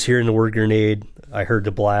remember is hearing the word grenade. I heard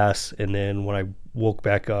the blast, and then when I woke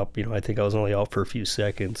back up, I think I was only out for a few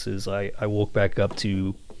seconds, is I woke back up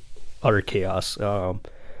to utter chaos.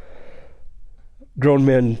 Grown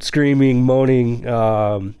men screaming, moaning,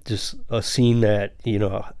 just a scene that,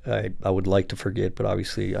 I would like to forget, but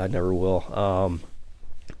obviously I never will.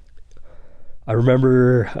 I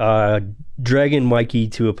remember dragging Mikey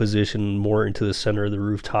to a position more into the center of the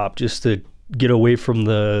rooftop just to get away from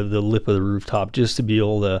the lip of the rooftop, just to be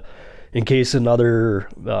able to, in case another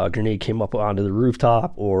grenade came up onto the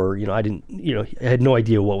rooftop, or I had no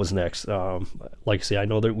idea what was next. Like I say, I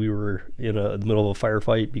know that we were in the middle of a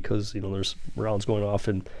firefight because there's rounds going off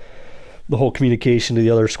and the whole communication to the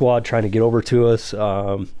other squad trying to get over to us.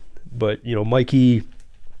 But Mikey,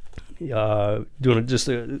 doing just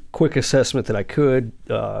a quick assessment that I could,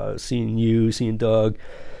 seeing Doug.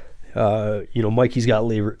 Mikey's got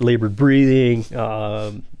labored breathing.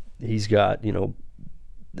 He's got,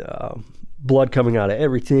 blood coming out of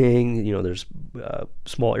everything. There's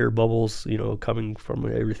small air bubbles, coming from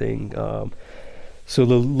everything. So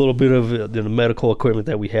the little bit of the medical equipment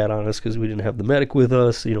that we had on us, because we didn't have the medic with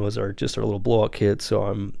us, is our little blowout kit. So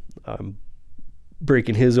I'm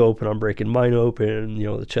breaking his open, I'm breaking mine open.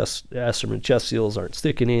 The asterman chest seals aren't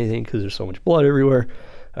sticking anything because there's so much blood everywhere.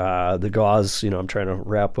 The gauze, I'm trying to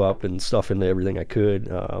wrap up and stuff into everything I could.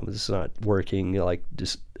 It's not working.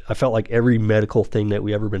 I felt like every medical thing that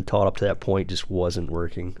we ever been taught up to that point just wasn't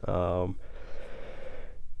working. So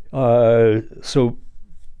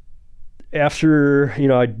after,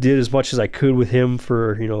 I did as much as I could with him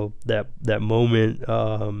for, that moment.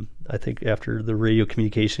 I think after the radio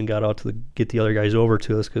communication got out to get the other guys over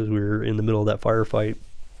to us, because we were in the middle of that firefight,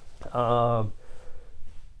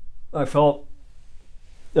 I felt,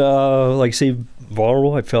 like I say,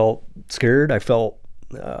 vulnerable. I felt scared. I felt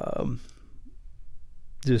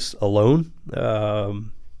just alone.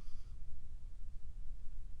 And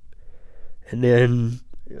then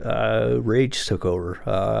rage took over.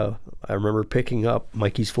 I remember picking up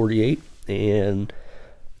Mikey's 48 And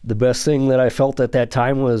the best thing that I felt at that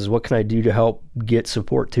time was, what can I do to help get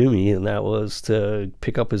support to me? And that was to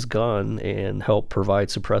pick up his gun and help provide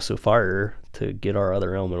suppressive fire to get our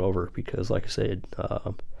other element over. Because like I said,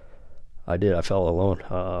 I felt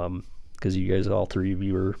alone, because you guys, all three of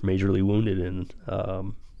you, were majorly wounded, and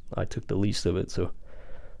I took the least of it. So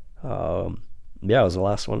I was the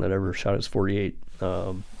last one that ever shot his 48.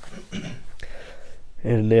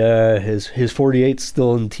 And his 48's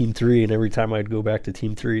still in Team 3, and every time I'd go back to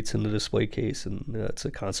Team 3, it's in the display case, and that's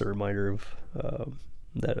a constant reminder of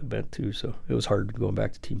that event too. So it was hard going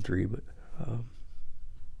back to Team 3, but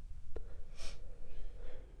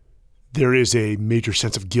there is a major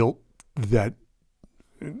sense of guilt that,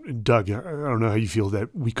 Doug, I don't know how you feel,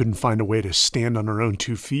 that we couldn't find a way to stand on our own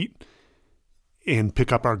 2 feet and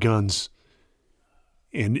pick up our guns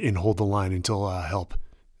and hold the line until help.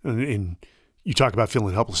 And you talk about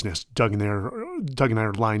feeling helplessness. Doug and I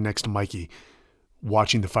are lying next to Mikey,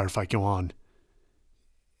 watching the firefight go on.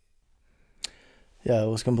 Yeah, it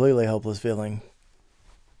was completely helpless feeling.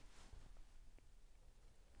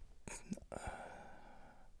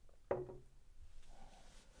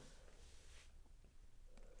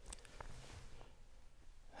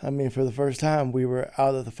 I mean, for the first time, we were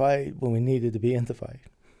out of the fight when we needed to be in the fight.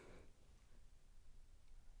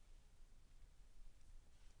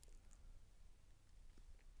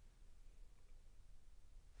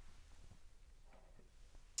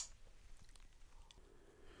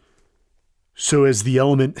 So as the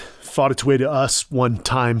element fought its way to us one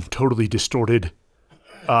time, totally distorted,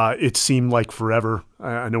 it seemed like forever.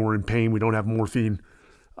 I know we're in pain. We don't have morphine.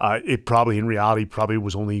 It probably, in reality,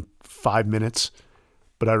 was only 5 minutes.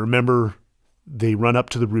 But I remember they run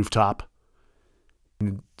up to the rooftop,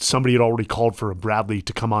 and somebody had already called for a Bradley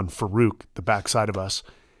to come on Farouk, the backside of us.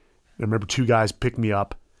 And I remember 2 guys picked me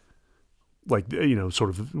up, like,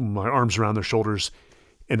 sort of my arms around their shoulders.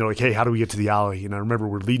 And they're like, hey, how do we get to the alley? And I remember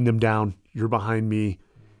we're leading them down. You're behind me.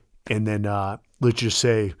 And then let's just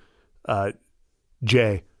say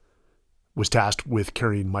Jay was tasked with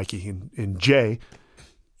carrying Mikey. And Jay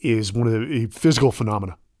is one of the physical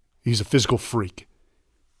phenomena. He's a physical freak.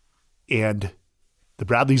 And the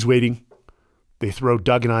Bradley's waiting. They throw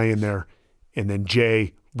Doug and I in there. And then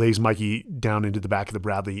Jay lays Mikey down into the back of the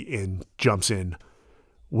Bradley and jumps in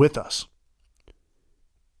with us.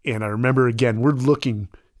 And I remember, again, we're looking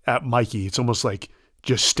at Mikey. It's almost like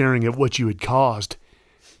just staring at what you had caused.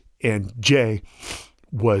 And Jay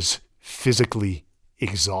was physically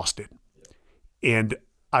exhausted. And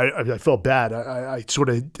I felt bad. I sort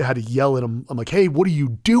of had to yell at him. I'm like, hey, what are you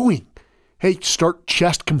doing? Hey, start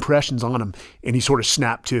chest compressions on him. And he sort of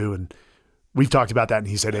snapped to. And we've talked about that. And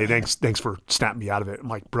he said, hey, thanks for snapping me out of it. I'm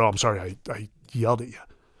like, bro, I'm sorry. I yelled at you.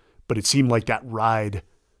 But it seemed like that ride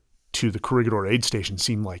to the Corregidor aid station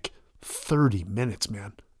seemed like 30 minutes,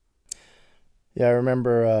 man. Yeah, I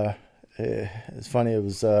remember, it's funny, it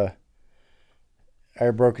was, I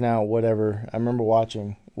had broken out, whatever. I remember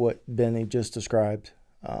watching what Benny just described.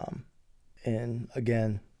 And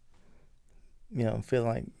again, feeling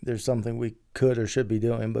like there's something we could or should be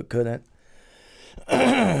doing, but couldn't.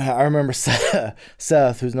 I remember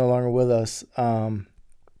Seth, who's no longer with us,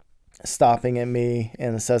 stopping at me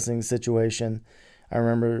and assessing the situation. I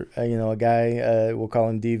remember, a guy, we'll call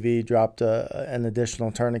him DV, dropped an additional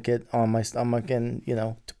tourniquet on my stomach and,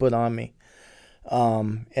 to put on me.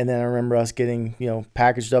 And then I remember us getting,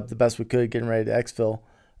 packaged up the best we could, getting ready to exfil,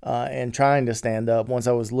 and trying to stand up. Once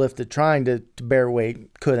I was lifted, trying to bear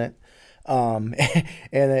weight, couldn't.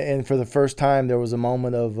 And for the first time, there was a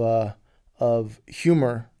moment of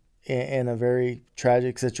humor in a very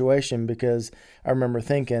tragic situation, because I remember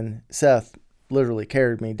thinking, Seth literally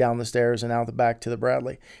carried me down the stairs and out the back to the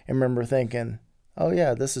Bradley. And remember thinking, oh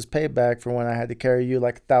yeah, this is payback for when I had to carry you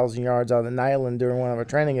like 1,000 yards out of the Nyland during one of our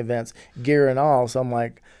training events, gear and all. So I'm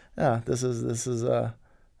like, yeah, this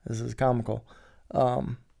is comical.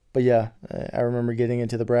 But yeah, I remember getting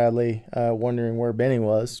into the Bradley, wondering where Benny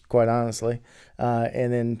was, quite honestly,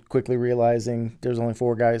 and then quickly realizing there's only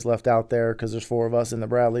 4 guys left out there because there's 4 of us in the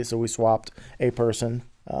Bradley, so we swapped a person.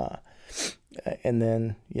 And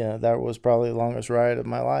then, that was probably the longest ride of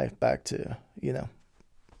my life back to,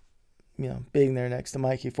 being there next to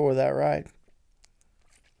Mikey for that ride.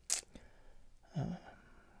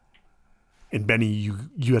 And Benny,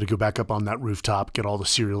 you had to go back up on that rooftop, get all the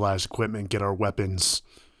serialized equipment, get our weapons,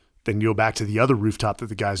 then go back to the other rooftop that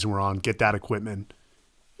the guys were on, get that equipment,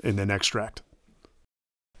 and then extract.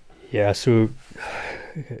 Yeah, so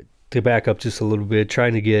to back up just a little bit,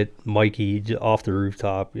 trying to get Mikey off the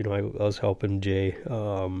rooftop, I was helping Jay,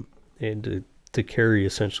 and to carry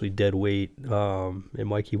essentially dead weight, and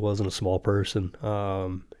Mikey wasn't a small person,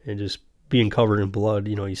 and just being covered in blood,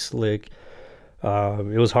 you know, he's slick.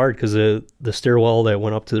 It was hard because the stairwell that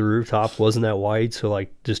went up to the rooftop wasn't that wide, so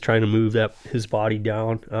like just trying to move his body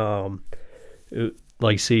down.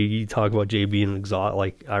 Like say you talk about Jay being exhausted,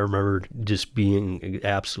 like I remember just being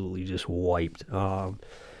absolutely just wiped.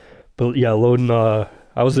 But yeah, loading.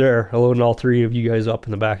 I was there, loading all three of you guys up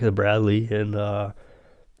in the back of the Bradley, and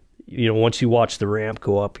you know, once you watch the ramp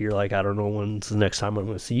go up, you're like, I don't know when's the next time I'm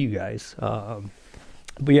going to see you guys.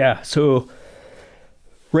 But yeah, so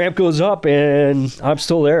ramp goes up and I'm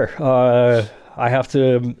still there. I have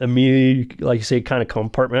to immediately, like you say, kind of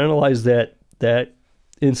compartmentalize that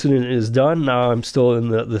incident is done. Now I'm still in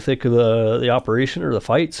the thick of the operation or the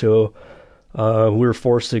fight. So we were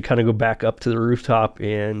forced to kind of go back up to the rooftop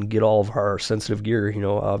and get all of our sensitive gear. You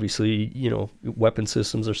know, obviously, you know, weapon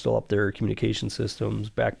systems are still up there, communication systems,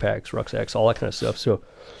 backpacks, rucksacks, all that kind of stuff. So,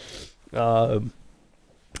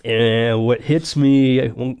 and what hits me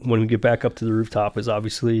when we get back up to the rooftop is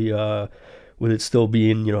obviously, with it still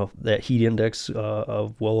being, you know, that heat index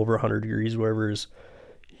of well over 100 degrees, whatever is,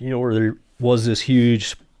 you know, where there was this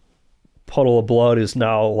huge puddle of blood is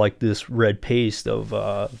now like this red paste of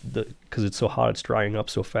because it's so hot, it's drying up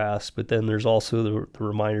so fast. But then there's also the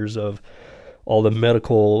reminders of all the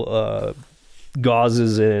medical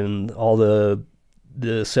gauzes and all the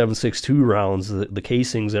 7.62 rounds, the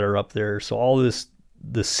casings that are up there. So all this,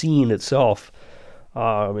 the scene itself,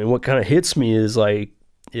 and what kind of hits me is like,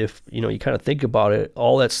 if you know, you kind of think about it,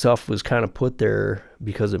 all that stuff was kind of put there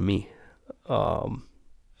because of me. So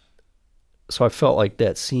I felt like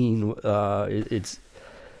that scene, it's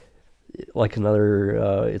like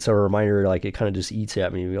another, it's a reminder, like it kind of just eats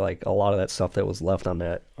at me. Like a lot of that stuff that was left on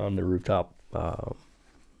the rooftop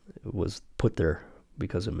was put there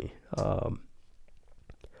because of me.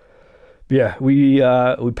 Yeah, we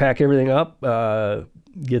pack everything up,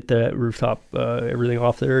 get that rooftop, everything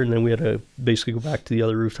off there, and then we had to basically go back to the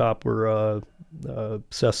other rooftop where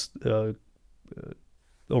Seth's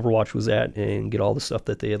Overwatch was at and get all the stuff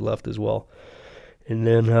that they had left as well. And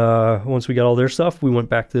then once we got all their stuff, we went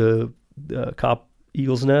back to Cop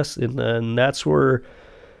Eagle's Nest, and then that's where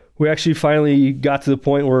we actually finally got to the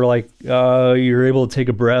point where like you're able to take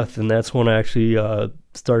a breath, and that's when I actually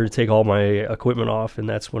started to take all my equipment off, and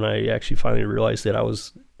that's when I actually finally realized that I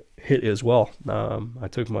was hit as well. I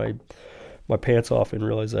took my pants off and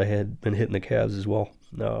realized I had been hitting the calves as well.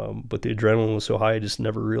 But the adrenaline was so high, I just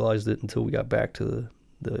never realized it until we got back to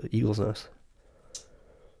the Eagle's Nest.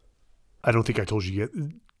 I don't think I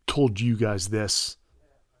told you guys this,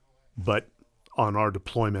 but on our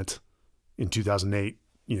deployment in 2008,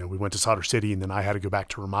 you know, we went to Sadr City, and then I had to go back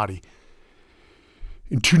to Ramadi.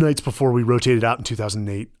 And 2 nights before we rotated out in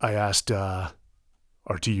 2008, I asked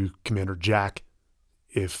RTU Commander Jack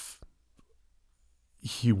if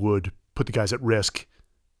he would put the guys at risk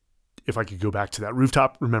if I could go back to that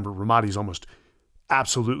rooftop. Remember, Ramadi's almost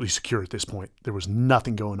absolutely secure at this point. There was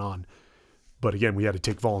nothing going on. But again, we had to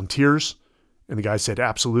take volunteers, and the guy said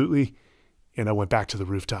absolutely, and I went back to the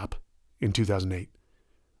rooftop in 2008.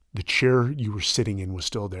 The chair you were sitting in was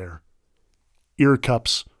still there. Ear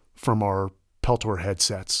cups from our Peltor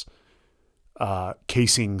headsets,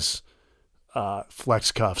 casings,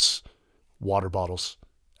 flex cuffs, water bottles.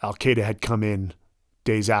 Al-Qaeda had come in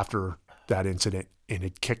days after that incident and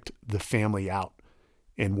had kicked the family out.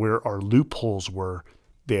 And where our loopholes were,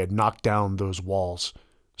 they had knocked down those walls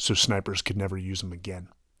so snipers could never use them again.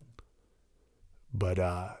 But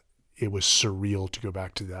it was surreal to go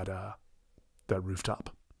back to that rooftop.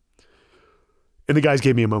 And the guys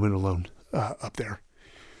gave me a moment alone up there.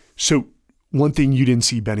 So one thing you didn't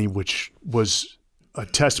see, Benny, which was a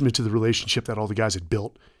testament to the relationship that all the guys had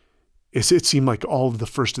built, is it seemed like all of the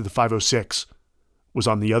first of the 506 was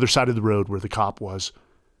on the other side of the road where the cop was,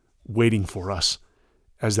 waiting for us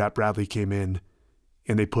as that Bradley came in,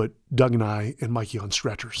 and they put Doug and I and Mikey on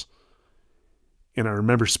stretchers. And I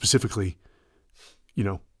remember specifically, you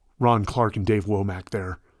know, Ron Clark and Dave Womack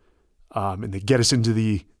there, and they get us into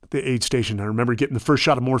the aid station. I remember getting the first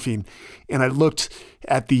shot of morphine, and I looked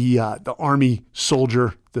at the Army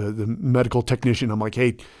soldier, the medical technician. I'm like,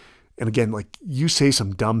 hey, and again, like, you say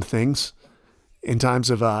some dumb things in times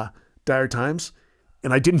of dire times,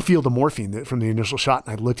 and I didn't feel the morphine from the initial shot.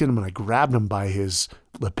 And I looked at him and I grabbed him by his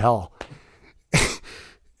lapel,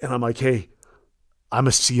 and I'm like, hey, I'm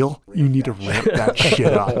a SEAL. You need to ramp that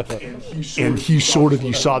shit up. And he sort of,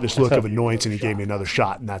 you saw this look of annoyance, and he gave me another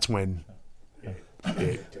shot, and that's when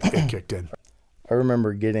it kicked in. I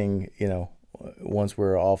remember getting, you know, once we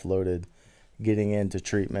were offloaded, getting into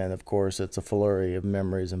treatment. Of course, it's a flurry of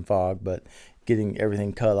memories and fog, but getting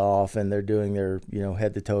everything cut off, and they're doing their, you know,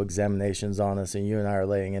 head-to-toe examinations on us, and you and I are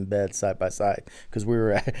laying in bed side by side because we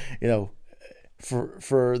were, you know,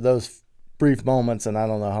 for those brief moments, and I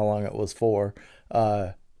don't know how long it was for,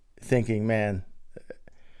 thinking, man,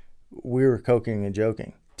 we were coking and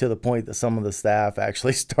joking to the point that some of the staff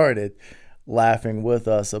actually started laughing with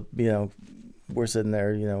us. We're sitting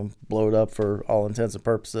there, blowed up for all intents and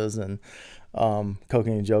purposes, and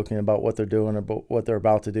coking and joking about what they're doing, about what they're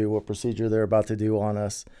about to do, what procedure they're about to do on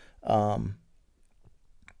us,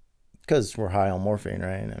 because we're high on morphine,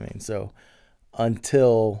 right? I mean, so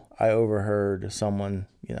until I overheard someone,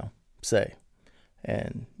 say,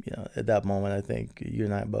 and, at that moment, I think you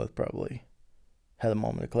and I both probably had a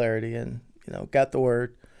moment of clarity and, got the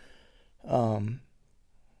word. And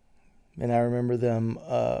I remember them,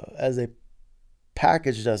 as they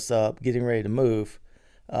packaged us up, getting ready to move,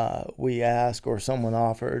 we asked, or someone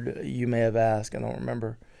offered, you may have asked, I don't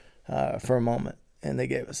remember, for a moment, and they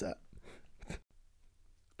gave us that.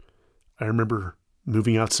 I remember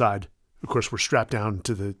moving outside. Of course, we're strapped down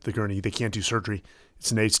to the gurney. They can't do surgery.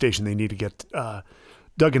 It's an aid station. They need to get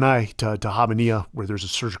Doug and I to Habania, where there's a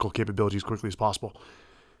surgical capability as quickly as possible.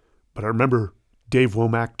 But I remember Dave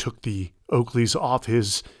Womack took the Oakleys off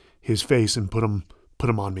his face and put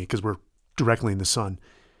them on me because we're directly in the sun.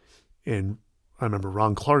 And I remember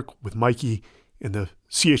Ron Clark with Mikey, and the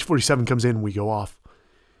CH-47 comes in and we go off.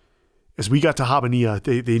 As we got to Habania,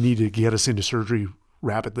 they needed to get us into surgery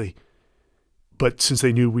rapidly. But since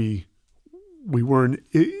they knew we weren't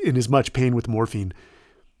in as much pain with morphine,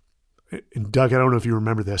 and Doug, I don't know if you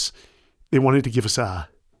remember this, they wanted to give us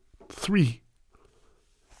 3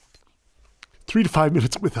 to 5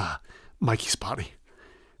 minutes with Mikey's body,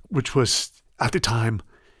 which was, at the time,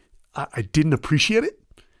 I didn't appreciate it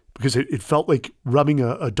because it felt like rubbing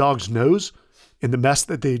a dog's nose in the mess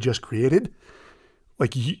that they had just created.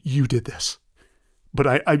 Like, you did this. But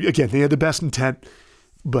I again, they had the best intent,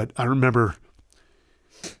 but I remember...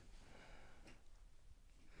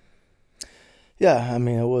 Yeah, I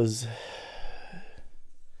mean, it was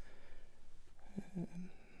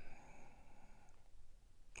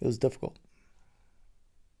difficult.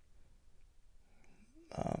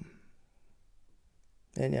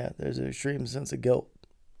 And yeah, there's an extreme sense of guilt.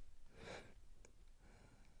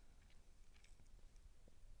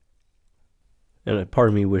 And a part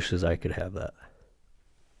of me wishes I could have that.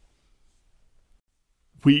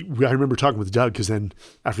 I remember talking with Doug, because then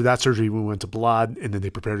after that surgery, we went to Balad, and then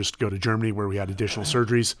they prepared us to go to Germany where we had additional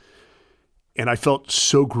surgeries. And I felt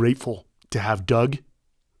so grateful to have Doug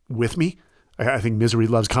with me. I think misery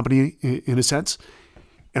loves company in a sense.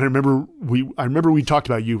 And I remember we talked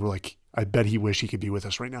about you. We're like, I bet he wished he could be with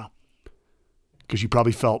us right now, because you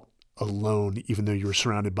probably felt alone, even though you were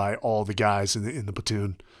surrounded by all the guys in the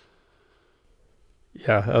platoon.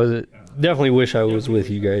 Yeah, I was definitely wish I was with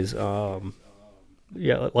you guys.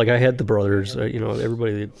 Yeah, like I had the brothers,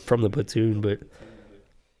 everybody from the platoon, but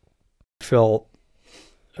felt,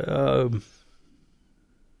 in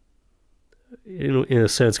a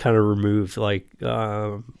sense, kind of removed. Like,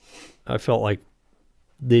 I felt like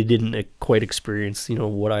they didn't quite experience,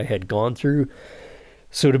 what I had gone through.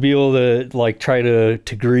 So to be able to try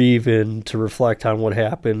to grieve and to reflect on what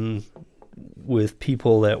happened with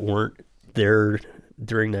people that weren't there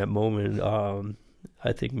during that moment,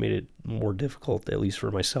 I think made it more difficult, at least for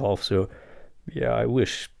myself. So yeah, I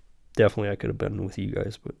wish definitely I could have been with you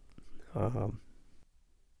guys, but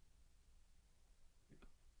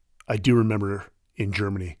I do remember in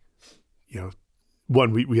Germany,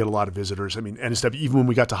 one, we had a lot of visitors. I mean, and stuff, even when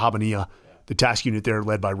we got to Habania, the task unit there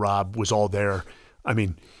led by Rob was all there. I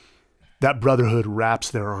mean, that brotherhood wraps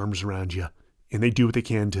their arms around you, and they do what they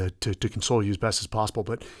can to console you as best as possible.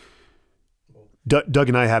 But Doug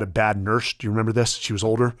and I had a bad nurse. Do you remember this? She was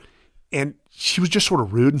older, and she was just sort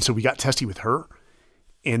of rude, and so we got testy with her.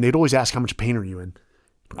 And they'd always ask, how much pain are you in?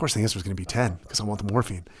 Of course, the answer was going to be 10, because I want the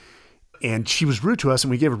morphine. And she was rude to us,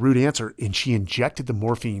 and we gave a rude answer, and she injected the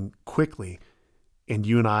morphine quickly, and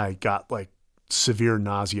you and I got severe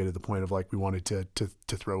nausea to the point of we wanted to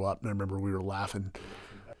throw up. And I remember we were laughing.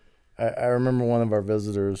 I remember one of our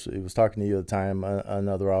visitors, he was talking to you at the time,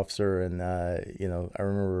 another officer, and I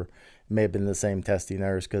remember it may have been the same testy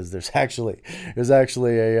nurse, because there's actually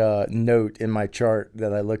a note in my chart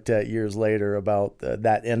that I looked at years later about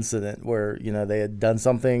that incident where they had done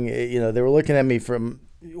something. They were looking at me from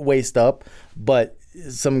waist up, but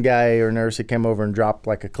some guy or nurse had came over and dropped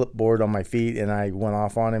a clipboard on my feet, and I went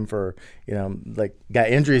off on him for, got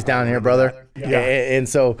injuries down here, brother. Yeah. And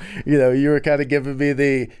so, you were kind of giving me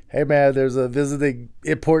the, hey man, there's a visiting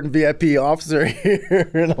important VIP officer here.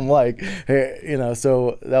 And I'm like, hey,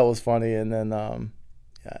 so that was funny. And then,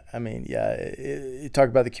 you talk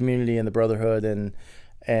about the community and the brotherhood and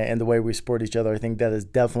the way we support each other. I think that is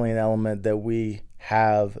definitely an element that we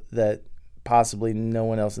have that possibly no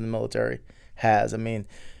one else in the military has. I mean,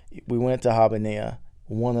 we went to Habanea.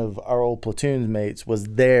 One of our old platoon mates was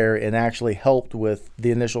there and actually helped with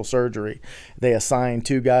the initial surgery. They assigned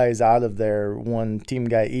 2 guys out of there, 1 team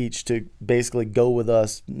guy each, to basically go with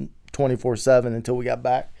us 24/7 until we got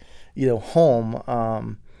back,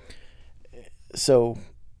 home. So,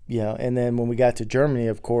 and then when we got to Germany,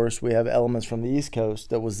 of course, we have elements from the East Coast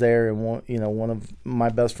that was there, and one of my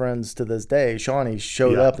best friends to this day, Shawnee,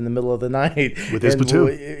 showed up in the middle of the night with his platoon.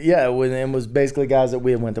 And was basically guys that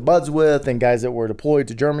we had went to buds with, and guys that were deployed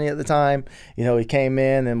to Germany at the time. He came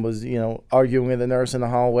in and was arguing with the nurse in the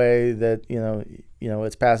hallway that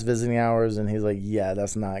it's past visiting hours, and he's like, yeah,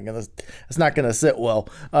 that's not gonna sit well.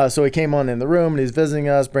 So he came on in the room, and he's visiting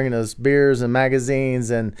us, bringing us beers and magazines,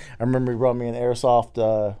 and I remember he brought me an airsoft,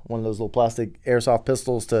 one of those little plastic airsoft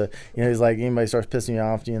pistols to, he's like, anybody starts pissing you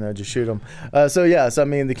off, just shoot them. So I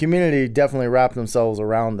mean, the community definitely wrapped themselves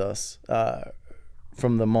around us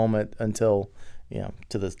from the moment until,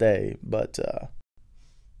 to this day. But I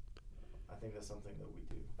think that's something that we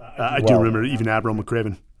do. I do remember even Admiral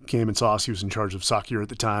McCraven came and saw us. He was in charge of SOCUR at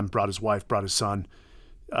the time, brought his wife, brought his son.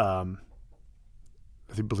 I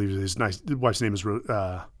believe his wife's name is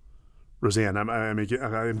Roseanne. I'm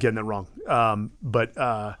getting that wrong. But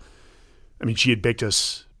I mean, she had baked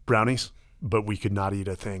us brownies, but we could not eat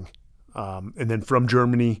a thing. And then from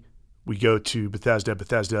Germany, we go to Bethesda.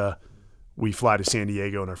 Bethesda, we fly to San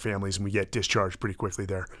Diego and our families, and we get discharged pretty quickly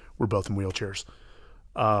there. We're both in wheelchairs.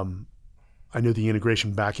 I know the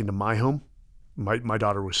integration back into my home. My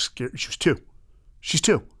daughter was scared. She was 2. She's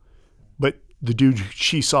 2. But the dude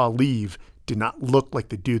she saw leave did not look like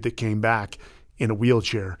the dude that came back in a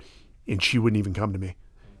wheelchair, and she wouldn't even come to me.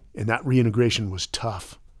 And that reintegration was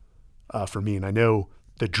tough for me. And I know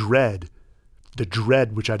the dread,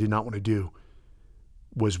 which I did not want to do,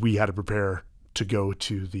 was we had to prepare to go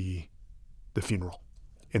to the funeral.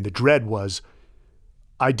 And the dread was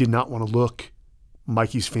I did not want to look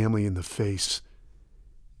Mikey's family in the face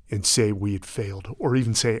and say we had failed, or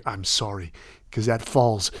even say I'm sorry, because that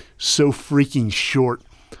falls so freaking short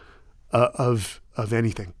of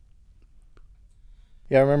anything.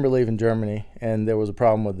 Yeah, I remember leaving Germany, and there was a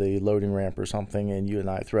problem with the loading ramp or something, and you and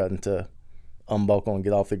I threatened to unbuckle and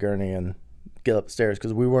get off the gurney and get up the stairs,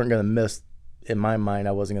 because we weren't going to miss, in my mind,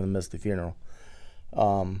 I wasn't going to miss the funeral.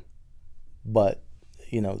 But,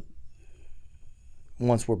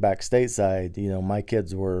 once we're back stateside, my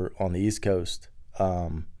kids were on the East Coast,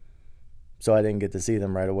 so I didn't get to see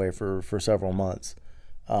them right away for several months,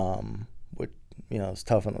 which, it's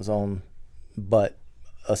tough on its own, but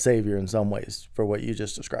a savior in some ways for what you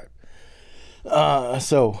just described.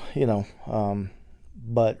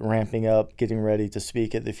 But ramping up, getting ready to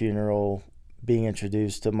speak at the funeral, being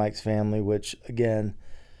introduced to Mike's family, which, again,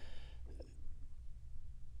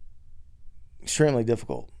 extremely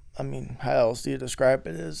difficult. I mean, how else do you describe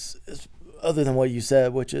it is other than what you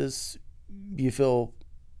said, which is you feel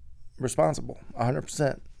responsible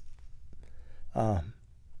 100%.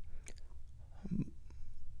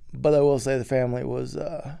 But I will say the family was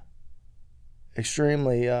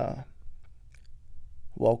extremely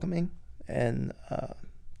welcoming and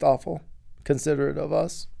thoughtful, considerate of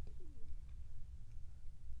us.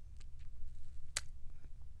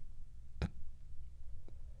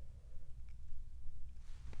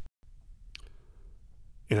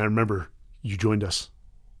 And I remember you joined us.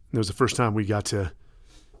 And it was the first time we got to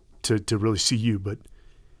really see you. But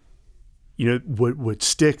what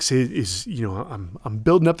sticks is I'm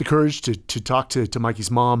building up the courage to talk to Mikey's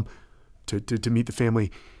mom, to meet the family.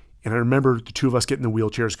 And I remember the 2 of us getting in the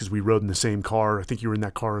wheelchairs because we rode in the same car. I think you were in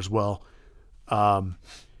that car as well.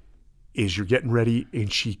 Is you're getting ready, and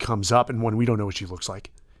she comes up, and we don't know what she looks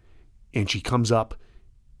like. And she comes up,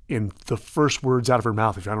 and the first words out of her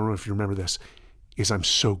mouth, I don't know if you remember this, is I'm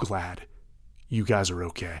so glad you guys are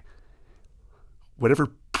okay. Whatever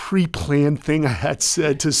pre-planned thing I had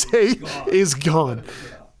said to say is gone.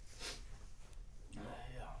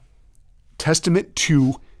 Testament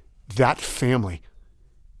to that family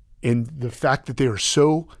and the fact that they are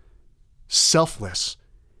so selfless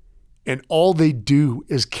and all they do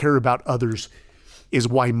is care about others is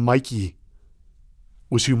why Mikey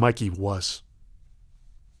was who Mikey was.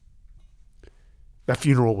 That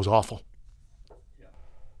funeral was awful.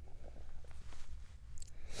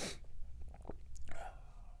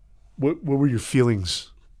 What were your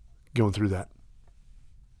feelings going through that?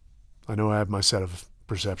 I know I have my set of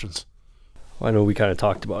perceptions. Well, I know we kind of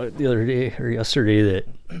talked about it the other day or yesterday that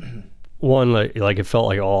one, like it felt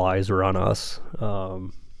like all eyes were on us.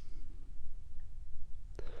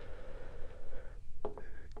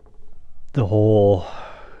 The whole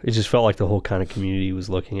it just felt like the whole kind of community was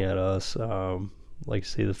looking at us. Like I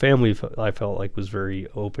say, the family I felt like was very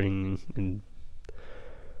opening and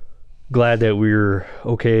glad that we were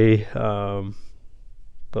okay.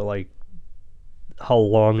 But like how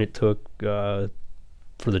long it took for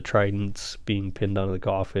the tridents being pinned onto the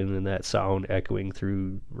coffin and that sound echoing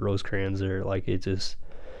through Rosecrans there, like it was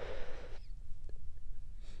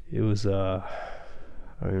I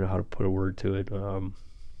don't even know how to put a word to it.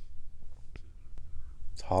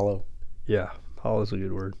 It's hollow. Yeah, hollow is a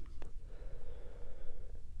good word.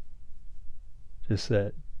 Just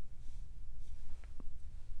that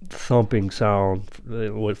thumping sound,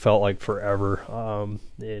 what felt like forever.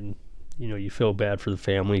 And you know, you feel bad for the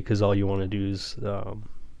family because all you want to do is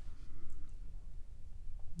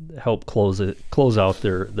help close out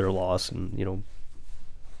their loss, and you know,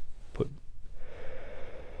 but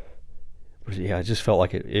yeah, it just felt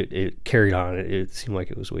like it carried on. It seemed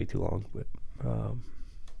like it was way too long, but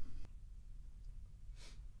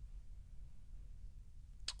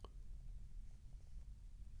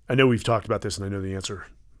I know we've talked about this and I know the answer,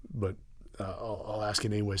 but I'll ask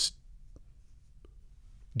it anyways.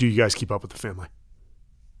 Do you guys keep up with the family?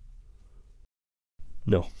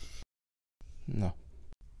 No.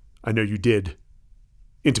 I know you did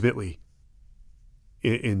intimately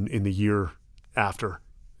in the year after,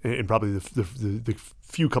 and probably the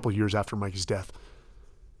few couple of years after Mikey's death.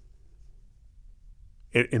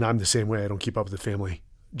 And I'm the same way. I don't keep up with the family.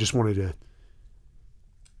 Just wanted to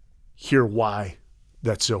hear why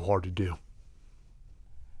that's so hard to do.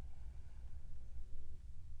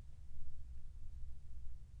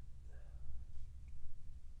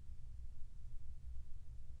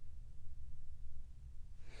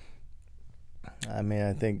 I mean,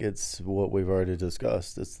 I think it's what we've already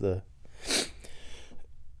discussed. It's that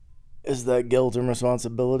guilt and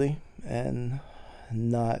responsibility, and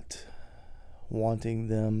not wanting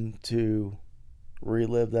them to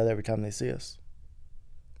relive that every time they see us.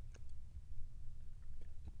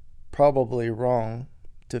 Probably wrong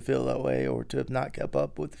to feel that way or to have not kept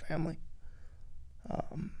up with the family.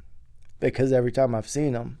 Because every time I've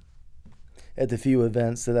seen them at the few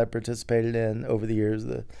events that I participated in over the years,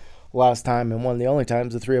 the last time and one of the only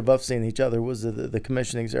times the three of us seen each other was the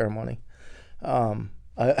commissioning ceremony.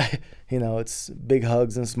 You know, it's big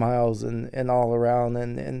hugs and smiles and all around,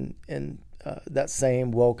 and that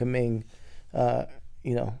same welcoming,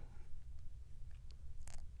 you know.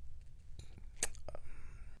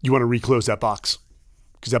 You want to reclose that box,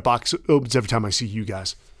 because that box opens every time I see you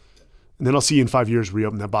guys. And then I'll see you in 5 years,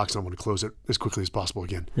 reopen that box, and I want to close it as quickly as possible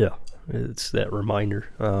again. Yeah, it's that reminder.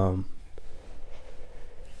 And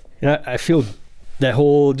I feel that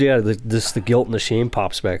whole, the guilt and the shame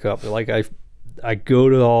pops back up. Like I go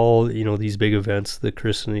to all, you know, these big events, the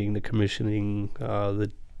christening, the commissioning,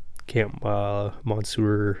 the Camp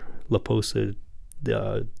Monsoor, La Posa,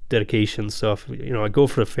 the dedication stuff. You know, I go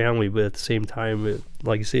for the family, but at the same time,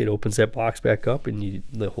 like you say, it opens that box back up, and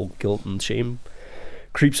the whole guilt and shame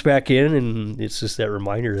creeps back in, and it's just that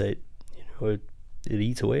reminder that, you know, it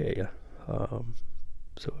eats away at you.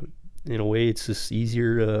 So in a way, it's just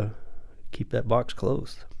easier to keep that box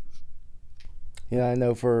closed. Yeah, I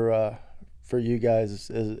know for you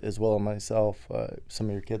guys as well as myself, some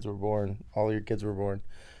of your kids were born, all your kids were born.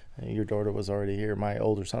 Your daughter was already here. My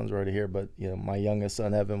older sons were already here, but you know, my youngest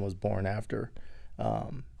son Evan was born after,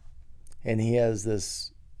 and he has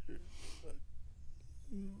this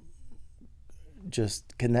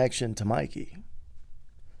just connection to Mikey.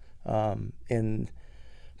 And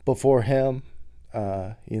before him,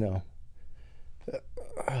 you know,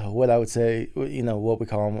 what I would say, you know, what we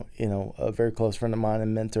call him, you know, a very close friend of mine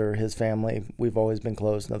and mentor. His family, we've always been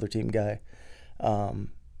close. Another team guy.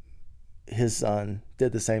 His son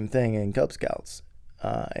did the same thing in Cub Scouts,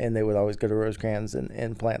 and they would always go to Rosecrans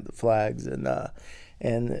and plant the flags. And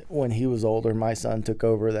when he was older, my son took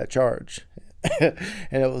over that charge, and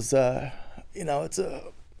it was, you know, it's a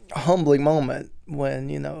humbling moment when,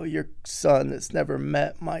 you know, your son that's never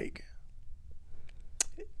met Mike,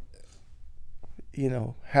 you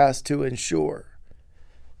know, has to ensure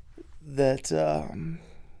that,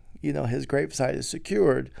 you know, his gravesite is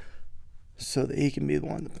secured so that he can be the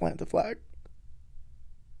one to plant the flag.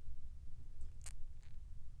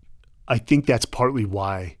 I think that's partly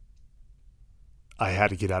why I had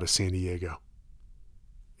to get out of San Diego.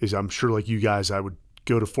 Is I'm sure, like you guys, I would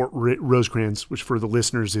go to Fort Rosecrans, which for the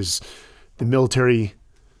listeners is the military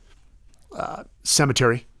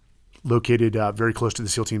cemetery located very close to the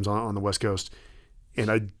SEAL teams on the West Coast. And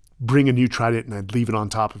I'd bring a new trident and I'd leave it on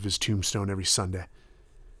top of his tombstone every Sunday.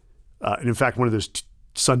 And in fact, one of those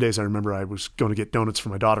Sundays, I remember I was going to get donuts for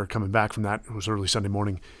my daughter coming back from that. It was early Sunday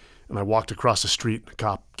morning. and I walked across the street. The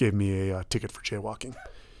cop gave me a ticket for jaywalking.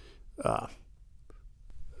 I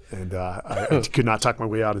could not talk my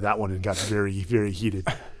way out of that one and got very, very heated.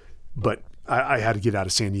 But I had to get out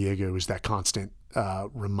of San Diego. It was that constant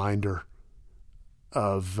reminder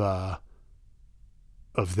of that.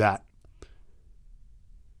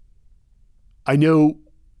 I know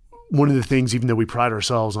one of the things, even though we pride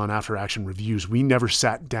ourselves on after-action reviews, we never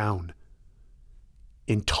sat down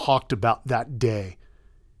and talked about that day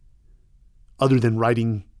other than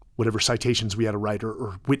writing whatever citations we had to write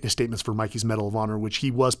or witness statements for Mikey's Medal of Honor, which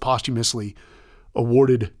he was posthumously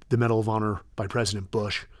awarded the Medal of Honor by President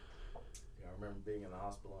Bush. Yeah, I remember being in the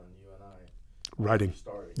hospital and you and I writing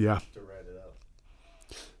to write it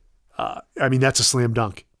up. I mean, that's a slam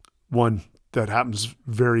dunk. One that happens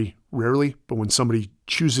very rarely, but when somebody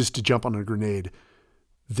chooses to jump on a grenade,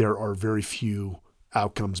 there are very few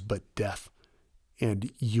outcomes but death.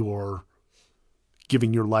 And you're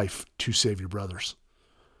giving your life to save your brothers.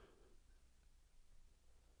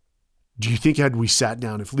 Do you think had we sat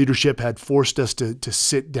down, if leadership had forced us to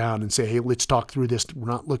sit down and say, hey, let's talk through this.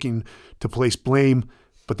 We're not looking to place blame,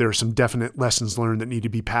 but there are some definite lessons learned that need to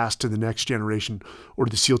be passed to the next generation or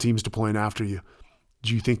to the SEAL teams deploying after you.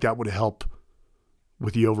 Do you think that would help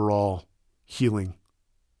with the overall healing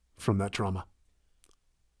from that trauma?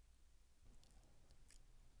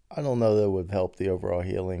 I don't know that it would help the overall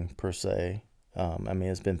healing per se. I mean,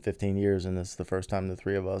 it's been 15 years, and it's the first time the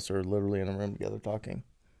three of us are literally in a room together talking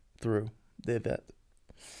through the event.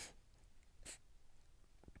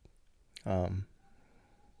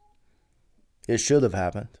 It should have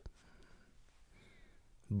happened,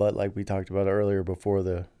 but like we talked about earlier before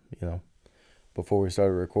we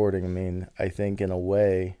started recording, I mean, I think in a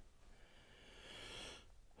way,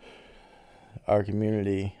 our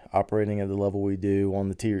community operating at the level we do on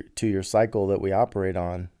the two-year cycle that we operate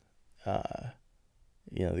on,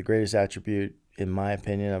 the greatest attribute, in my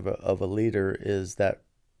opinion, of a leader is that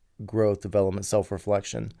growth, development,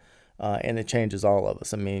 self-reflection, and it changes all of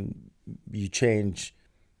us. I mean, you change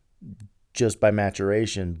just by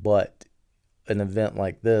maturation, but an event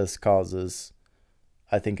like this causes,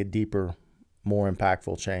 I think, a deeper, more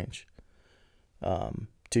impactful change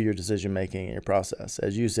to your decision-making and your process.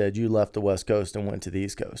 As you said, you left the West Coast and went to the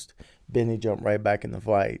East Coast. Benny jumped right back in the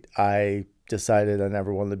fight. I decided I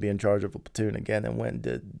never wanted to be in charge of a platoon again and went and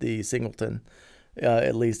did the singleton,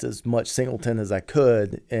 at least as much singleton as I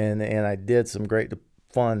could, and I did some great,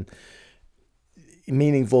 fun,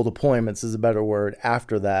 meaningful deployments is a better word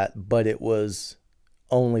after that, but it was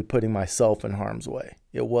only putting myself in harm's way.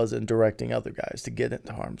 It wasn't directing other guys to get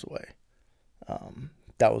into harm's way.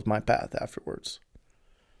 That was my path afterwards.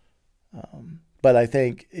 But I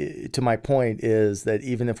think, to my point, is that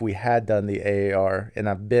even if we had done the AAR, and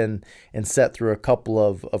I've been and sat through a couple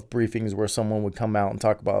of briefings where someone would come out and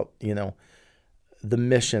talk about, the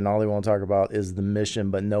mission, all they want to talk about is the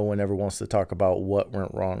mission, but no one ever wants to talk about what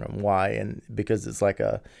went wrong and why. And because it's like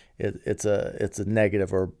it's a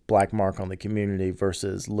negative or black mark on the community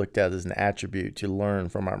versus looked at as an attribute to learn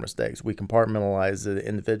from our mistakes. We compartmentalize it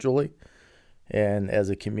individually, and as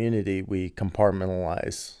a community, we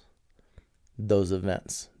compartmentalize those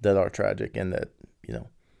events that are tragic and that,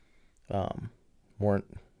 weren't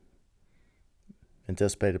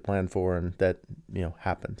anticipated, planned for, and that,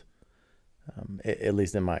 happened. At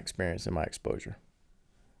least in my experience, in my exposure.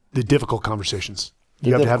 The difficult conversations.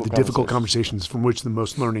 You have to have the difficult conversations from which the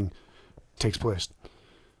most learning takes place.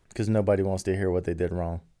 Because nobody wants to hear what they did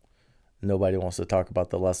wrong. Nobody wants to talk about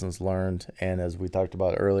the lessons learned. And as we talked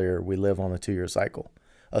about earlier, we live on a 2-year cycle,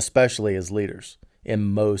 especially as leaders. In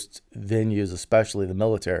most venues, especially the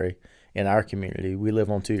military, in our community, we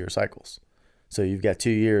live on 2-year cycles. So you've got 2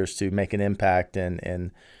 years to make an impact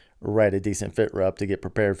and write a decent fit rep to get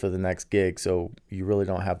prepared for the next gig. So you really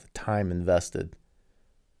don't have the time invested,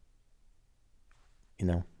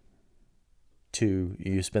 you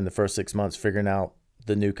spend the first 6 months figuring out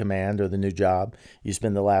the new command or the new job. You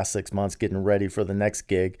spend the last 6 months getting ready for the next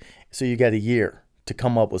gig. So you got a year to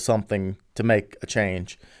come up with something to make a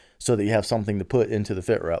change so that you have something to put into the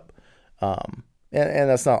fit rep. And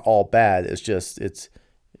that's not all bad. It's just, it's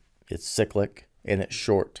cyclic and it's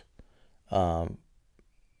short.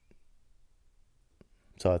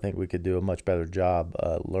 So I think we could do a much better job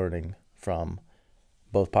learning from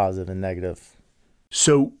both positive and negative.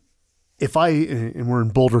 So if and we're in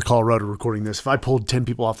Boulder, Colorado recording this, if I pulled 10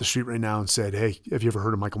 people off the street right now and said, hey, have you ever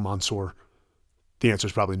heard of Michael Monsoor? The answer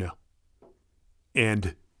is probably no.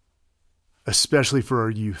 And especially for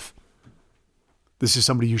our youth, this is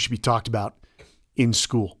somebody who should be talked about in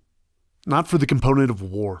school, not for the component of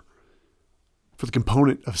war, for the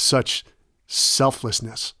component of such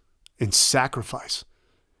selflessness and sacrifice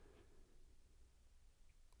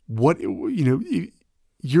what,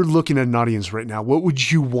 you're looking at an audience right now. What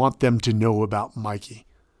would you want them to know about Mikey?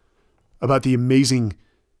 About the amazing,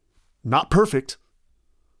 not perfect,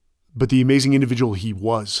 but the amazing individual he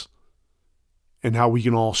was, and how we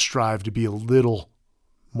can all strive to be a little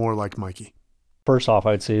more like Mikey. First off,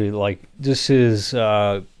 I'd say like just his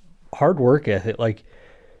hard work ethic. Like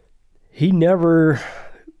he never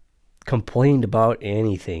complained about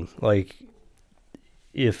anything. Like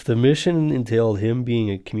if the mission entailed him being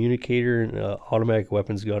a communicator and an automatic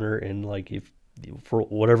weapons gunner, and like if for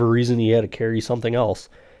whatever reason he had to carry something else,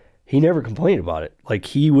 he never complained about it. Like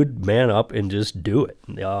he would man up and just do it.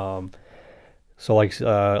 So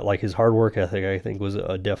like his hard work ethic, I think, was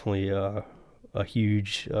definitely a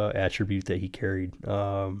huge attribute that he carried.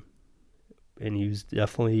 And he was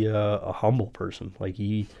definitely a humble person. Like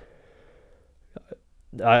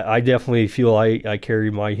I definitely feel I carry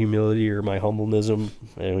my humility or my humblenism,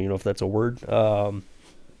 I don't know if that's a word,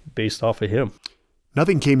 based off of him.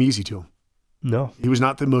 Nothing came easy to him. No. He was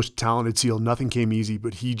not the most talented SEAL. Nothing came easy,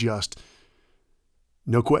 but he just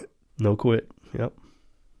no quit. No quit. Yep.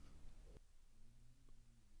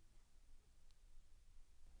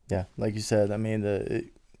 Yeah, like you said, I mean, the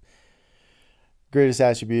greatest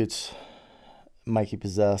attributes Mikey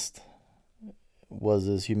possessed was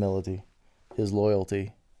his humility, his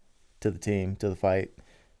loyalty to the team, to the fight,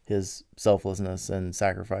 his selflessness and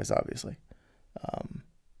sacrifice, obviously.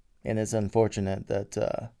 And it's unfortunate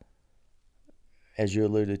that, as you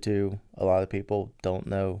alluded to, a lot of people don't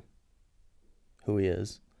know who he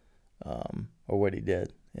is or what he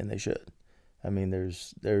did, and they should. I mean,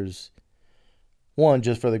 there's one,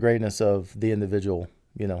 just for the greatness of the individual,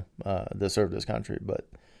 that served this country. But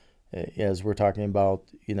as we're talking about,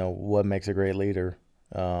 what makes a great leader,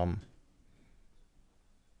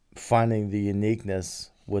 finding the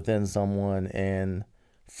uniqueness within someone and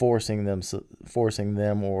forcing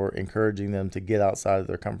them or encouraging them to get outside of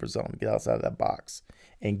their comfort zone, get outside of that box,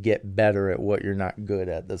 and get better at what you're not good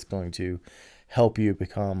at. That's going to help you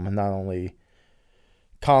become not only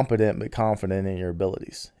competent but confident in your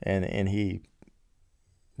abilities. And he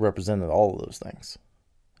represented all of those things.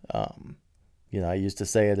 I used to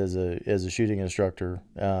say it as a shooting instructor.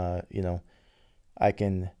 I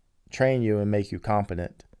can train you and make you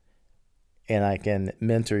competent, and I can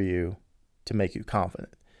mentor you to make you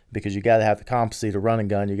confident, because you got to have the competency to run a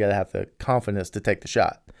gun. You got to have the confidence to take the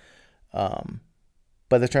shot.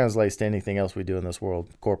 But it translates to anything else we do in this world,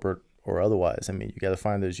 corporate or otherwise. I mean, you got to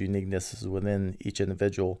find those uniquenesses within each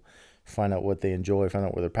individual, find out what they enjoy, find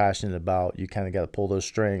out what they're passionate about. You kind of got to pull those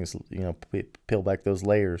strings, peel back those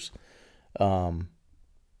layers, and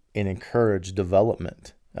encourage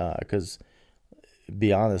development. Because,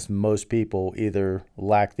 be honest, most people either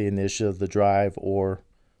lack the initiative, the drive, or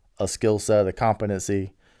a skill set, a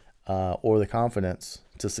competency, or the confidence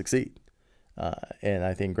to succeed. And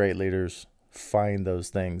I think great leaders find those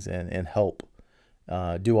things and help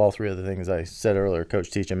do all three of the things I said earlier: coach,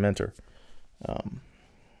 teach, and mentor.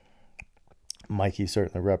 Mikey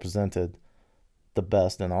certainly represented the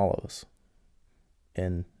best in all of us,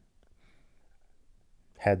 and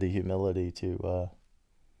had the humility to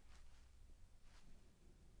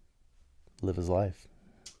live his life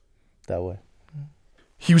that way.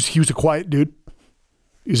 He was a quiet dude.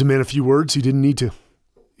 He was a man of few words. He didn't need to.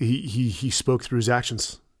 He spoke through his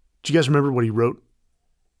actions. Do you guys remember what he wrote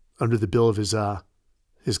under the bill of his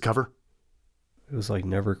cover? It was like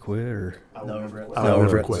never quit or No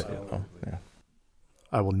regrets. Quit. Oh, yeah.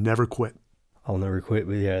 I will never quit. I'll never quit.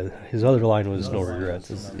 But yeah, his other line was no regrets.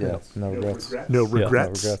 No regrets. No regrets. Yeah, no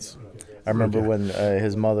regrets. I remember when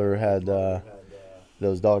his mother had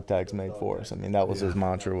those dog tags made for us. I mean, that was his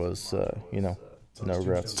mantra was, no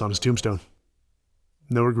regrets. It's on his tombstone.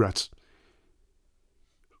 No regrets.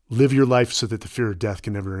 Live your life so that the fear of death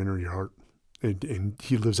can never enter your heart. And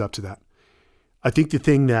he lives up to that. I think the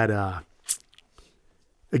thing that,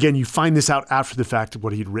 again, you find this out after the fact of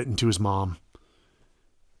what he'd written to his mom.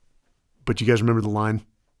 But you guys remember the line,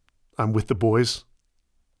 "I'm with the boys,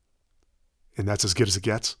 and that's as good as it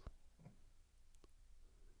gets"?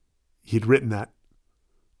 He'd written that.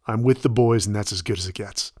 "I'm with the boys, and that's as good as it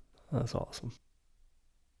gets." That's awesome.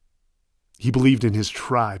 He believed in his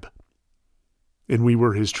tribe, and we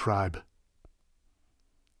were his tribe.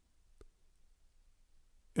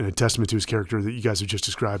 And a testament to his character that you guys have just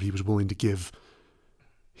described, he was willing to give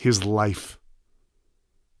his life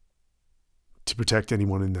to protect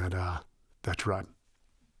anyone in that tribe.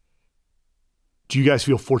 Do you guys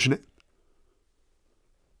feel fortunate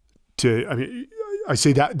I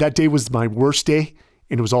say that day was my worst day,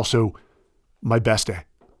 and it was also my best day.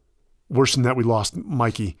 Worse than that, we lost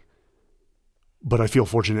Mikey. But I feel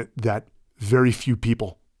fortunate that very few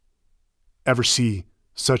people ever see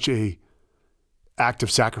such a act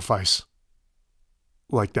of sacrifice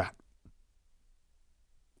like that.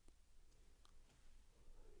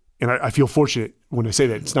 And I feel fortunate when I say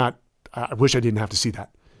that. It's not, I wish I didn't have to see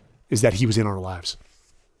that, is that he was in our lives.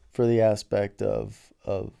 For the aspect of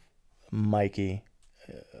Mikey,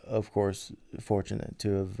 of course, fortunate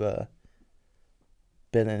to have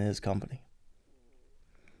been in his company,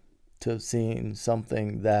 to have seen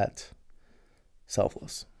something that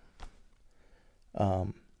selfless.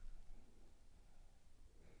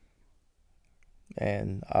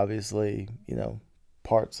 And obviously,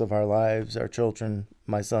 parts of our lives, our children,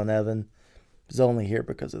 my son Evan, is only here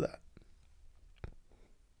because of that.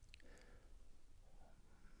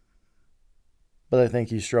 But I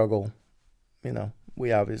think you struggle.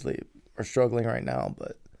 We obviously are struggling right now,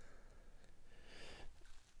 but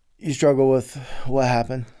you struggle with what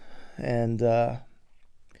happened. And, a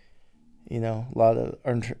lot of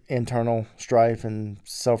internal strife and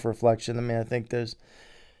self-reflection. I mean, I think there's,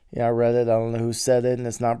 I read it. I don't know who said it, and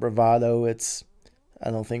it's not bravado. I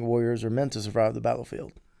don't think warriors are meant to survive the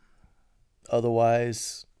battlefield.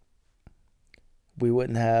 Otherwise, we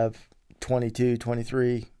wouldn't have 22,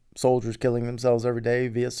 23 soldiers killing themselves every day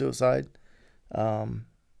via suicide. And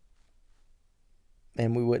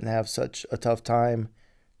we wouldn't have such a tough time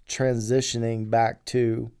transitioning back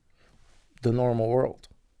to the normal world.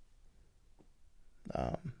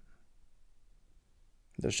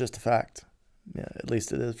 That's just a fact. At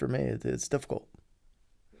least it is for me. It's difficult.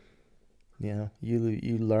 You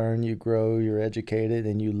learn, you grow, you're educated,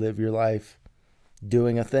 and you live your life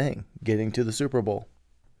doing a thing, getting to the Super Bowl,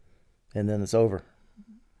 and then it's over.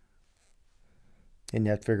 And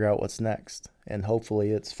you have to figure out what's next. And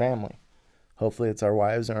hopefully it's family. Hopefully it's our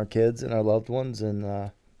wives and our kids and our loved ones.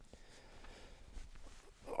 And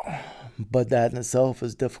but that in itself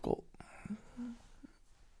is difficult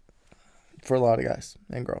for a lot of guys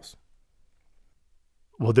and girls.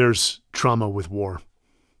 Well, there's trauma with war.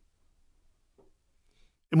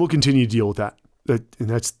 And we'll continue to deal with that. And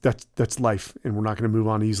that's life. And we're not going to move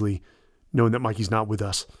on easily knowing that Mikey's not with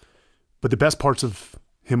us. But the best parts of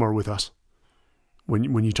him are with us.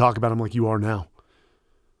 When you talk about him like you are now.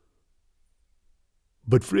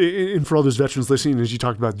 But for all those veterans listening, as you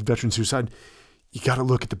talked about veteran suicide, you got to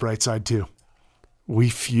look at the bright side too. We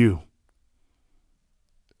few.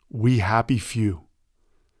 We happy few.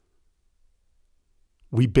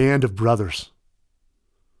 We band of brothers.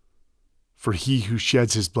 For he who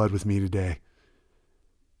sheds his blood with me today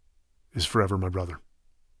is forever my brother.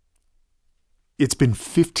 It's been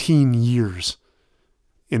 15 years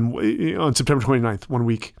on September 29th, 1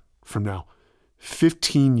 week from now.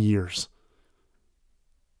 15 years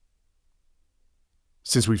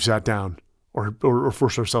since we've sat down or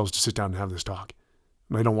forced ourselves to sit down and have this talk.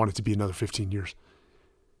 And I don't want it to be another 15 years.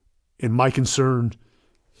 And my concern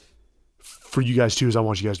for you guys too is I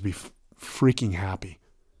want you guys to be freaking happy.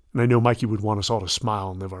 And I know Mikey would want us all to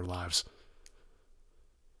smile and live our lives.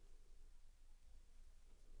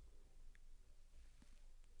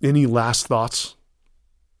 Any last thoughts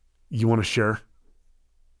you want to share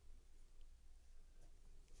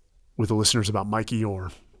with the listeners about Mikey,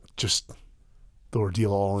 or just the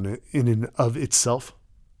ordeal all in and of itself?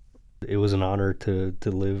 It was an honor to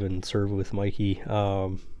live and serve with Mikey.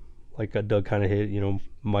 Like Doug kind of hit,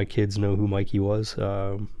 my kids know who Mikey was.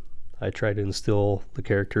 I try to instill the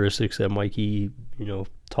characteristics that Mikey,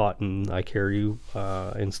 taught and I carry,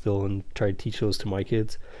 instill and try to teach those to my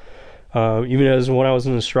kids. Even as when I was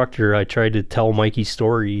an instructor, I tried to tell Mikey's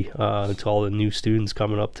story to all the new students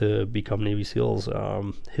coming up to become Navy SEALs.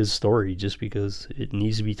 His story, just because it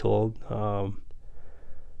needs to be told,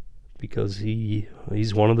 because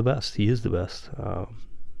he's one of the best. He is the best.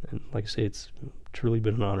 And like I say, it's truly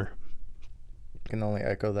been an honor. I can only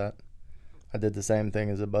echo that. I did the same thing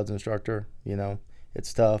as a BUDS instructor.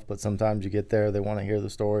 It's tough, but sometimes you get there, they want to hear the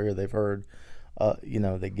story, or they've heard,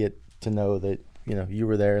 they get to know that, you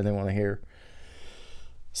were there and they want to hear.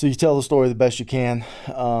 So you tell the story the best you can.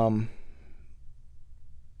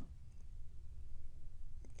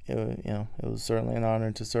 It was certainly an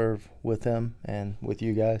honor to serve with him and with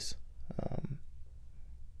you guys. I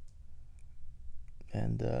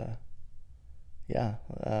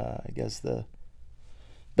guess the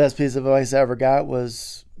best piece of advice I ever got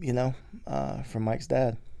was, from Mike's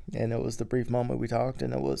dad. And it was the brief moment we talked,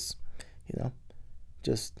 and it was,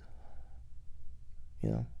 just,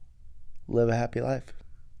 live a happy life.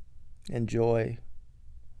 Enjoy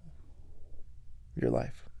your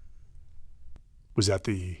life. Was that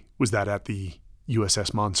at the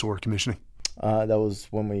USS Monsoor commissioning? That was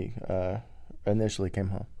when we initially came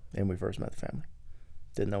home and we first met the family.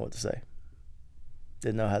 Didn't know what to say.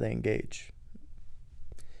 didn't know how to engage,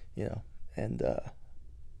 and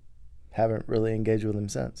haven't really engaged with him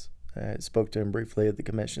since. I spoke to him briefly at the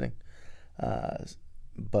commissioning,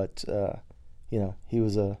 but he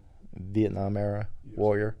was a Vietnam era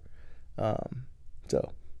warrior,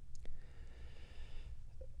 so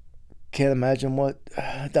can't imagine what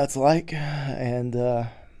that's like, and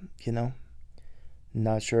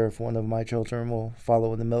not sure if one of my children will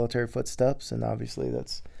follow in the military footsteps, and obviously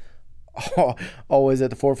that's always at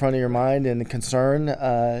the forefront of your mind and the concern,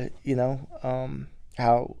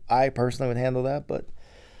 how I personally would handle that. But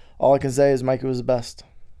all I can say is Mikey was the best,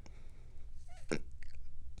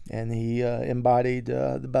 and he embodied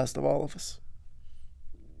the best of all of us.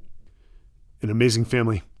 An amazing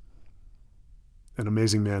family, an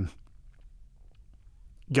amazing man.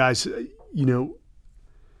 Guys,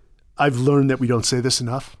 I've learned that we don't say this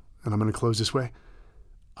enough, and I'm going to close this way.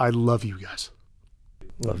 I love you guys.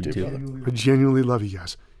 Love you too, brother. I genuinely love you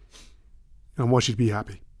guys. And I want you to be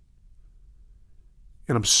happy.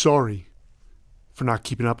 And I'm sorry for not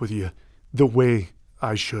keeping up with you the way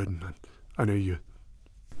I should. And I know you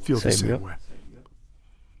feel the same way.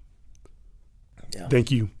 Yeah.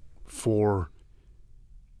 Thank you for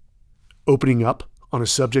opening up on a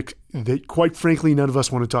subject that, quite frankly, none of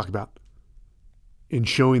us want to talk about, in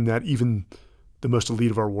showing that even the most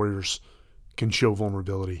elite of our warriors can show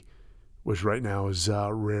vulnerability, which right now is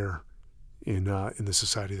rare in the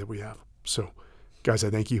society that we have. So, guys, I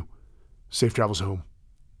thank you. Safe travels home.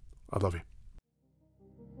 I love you.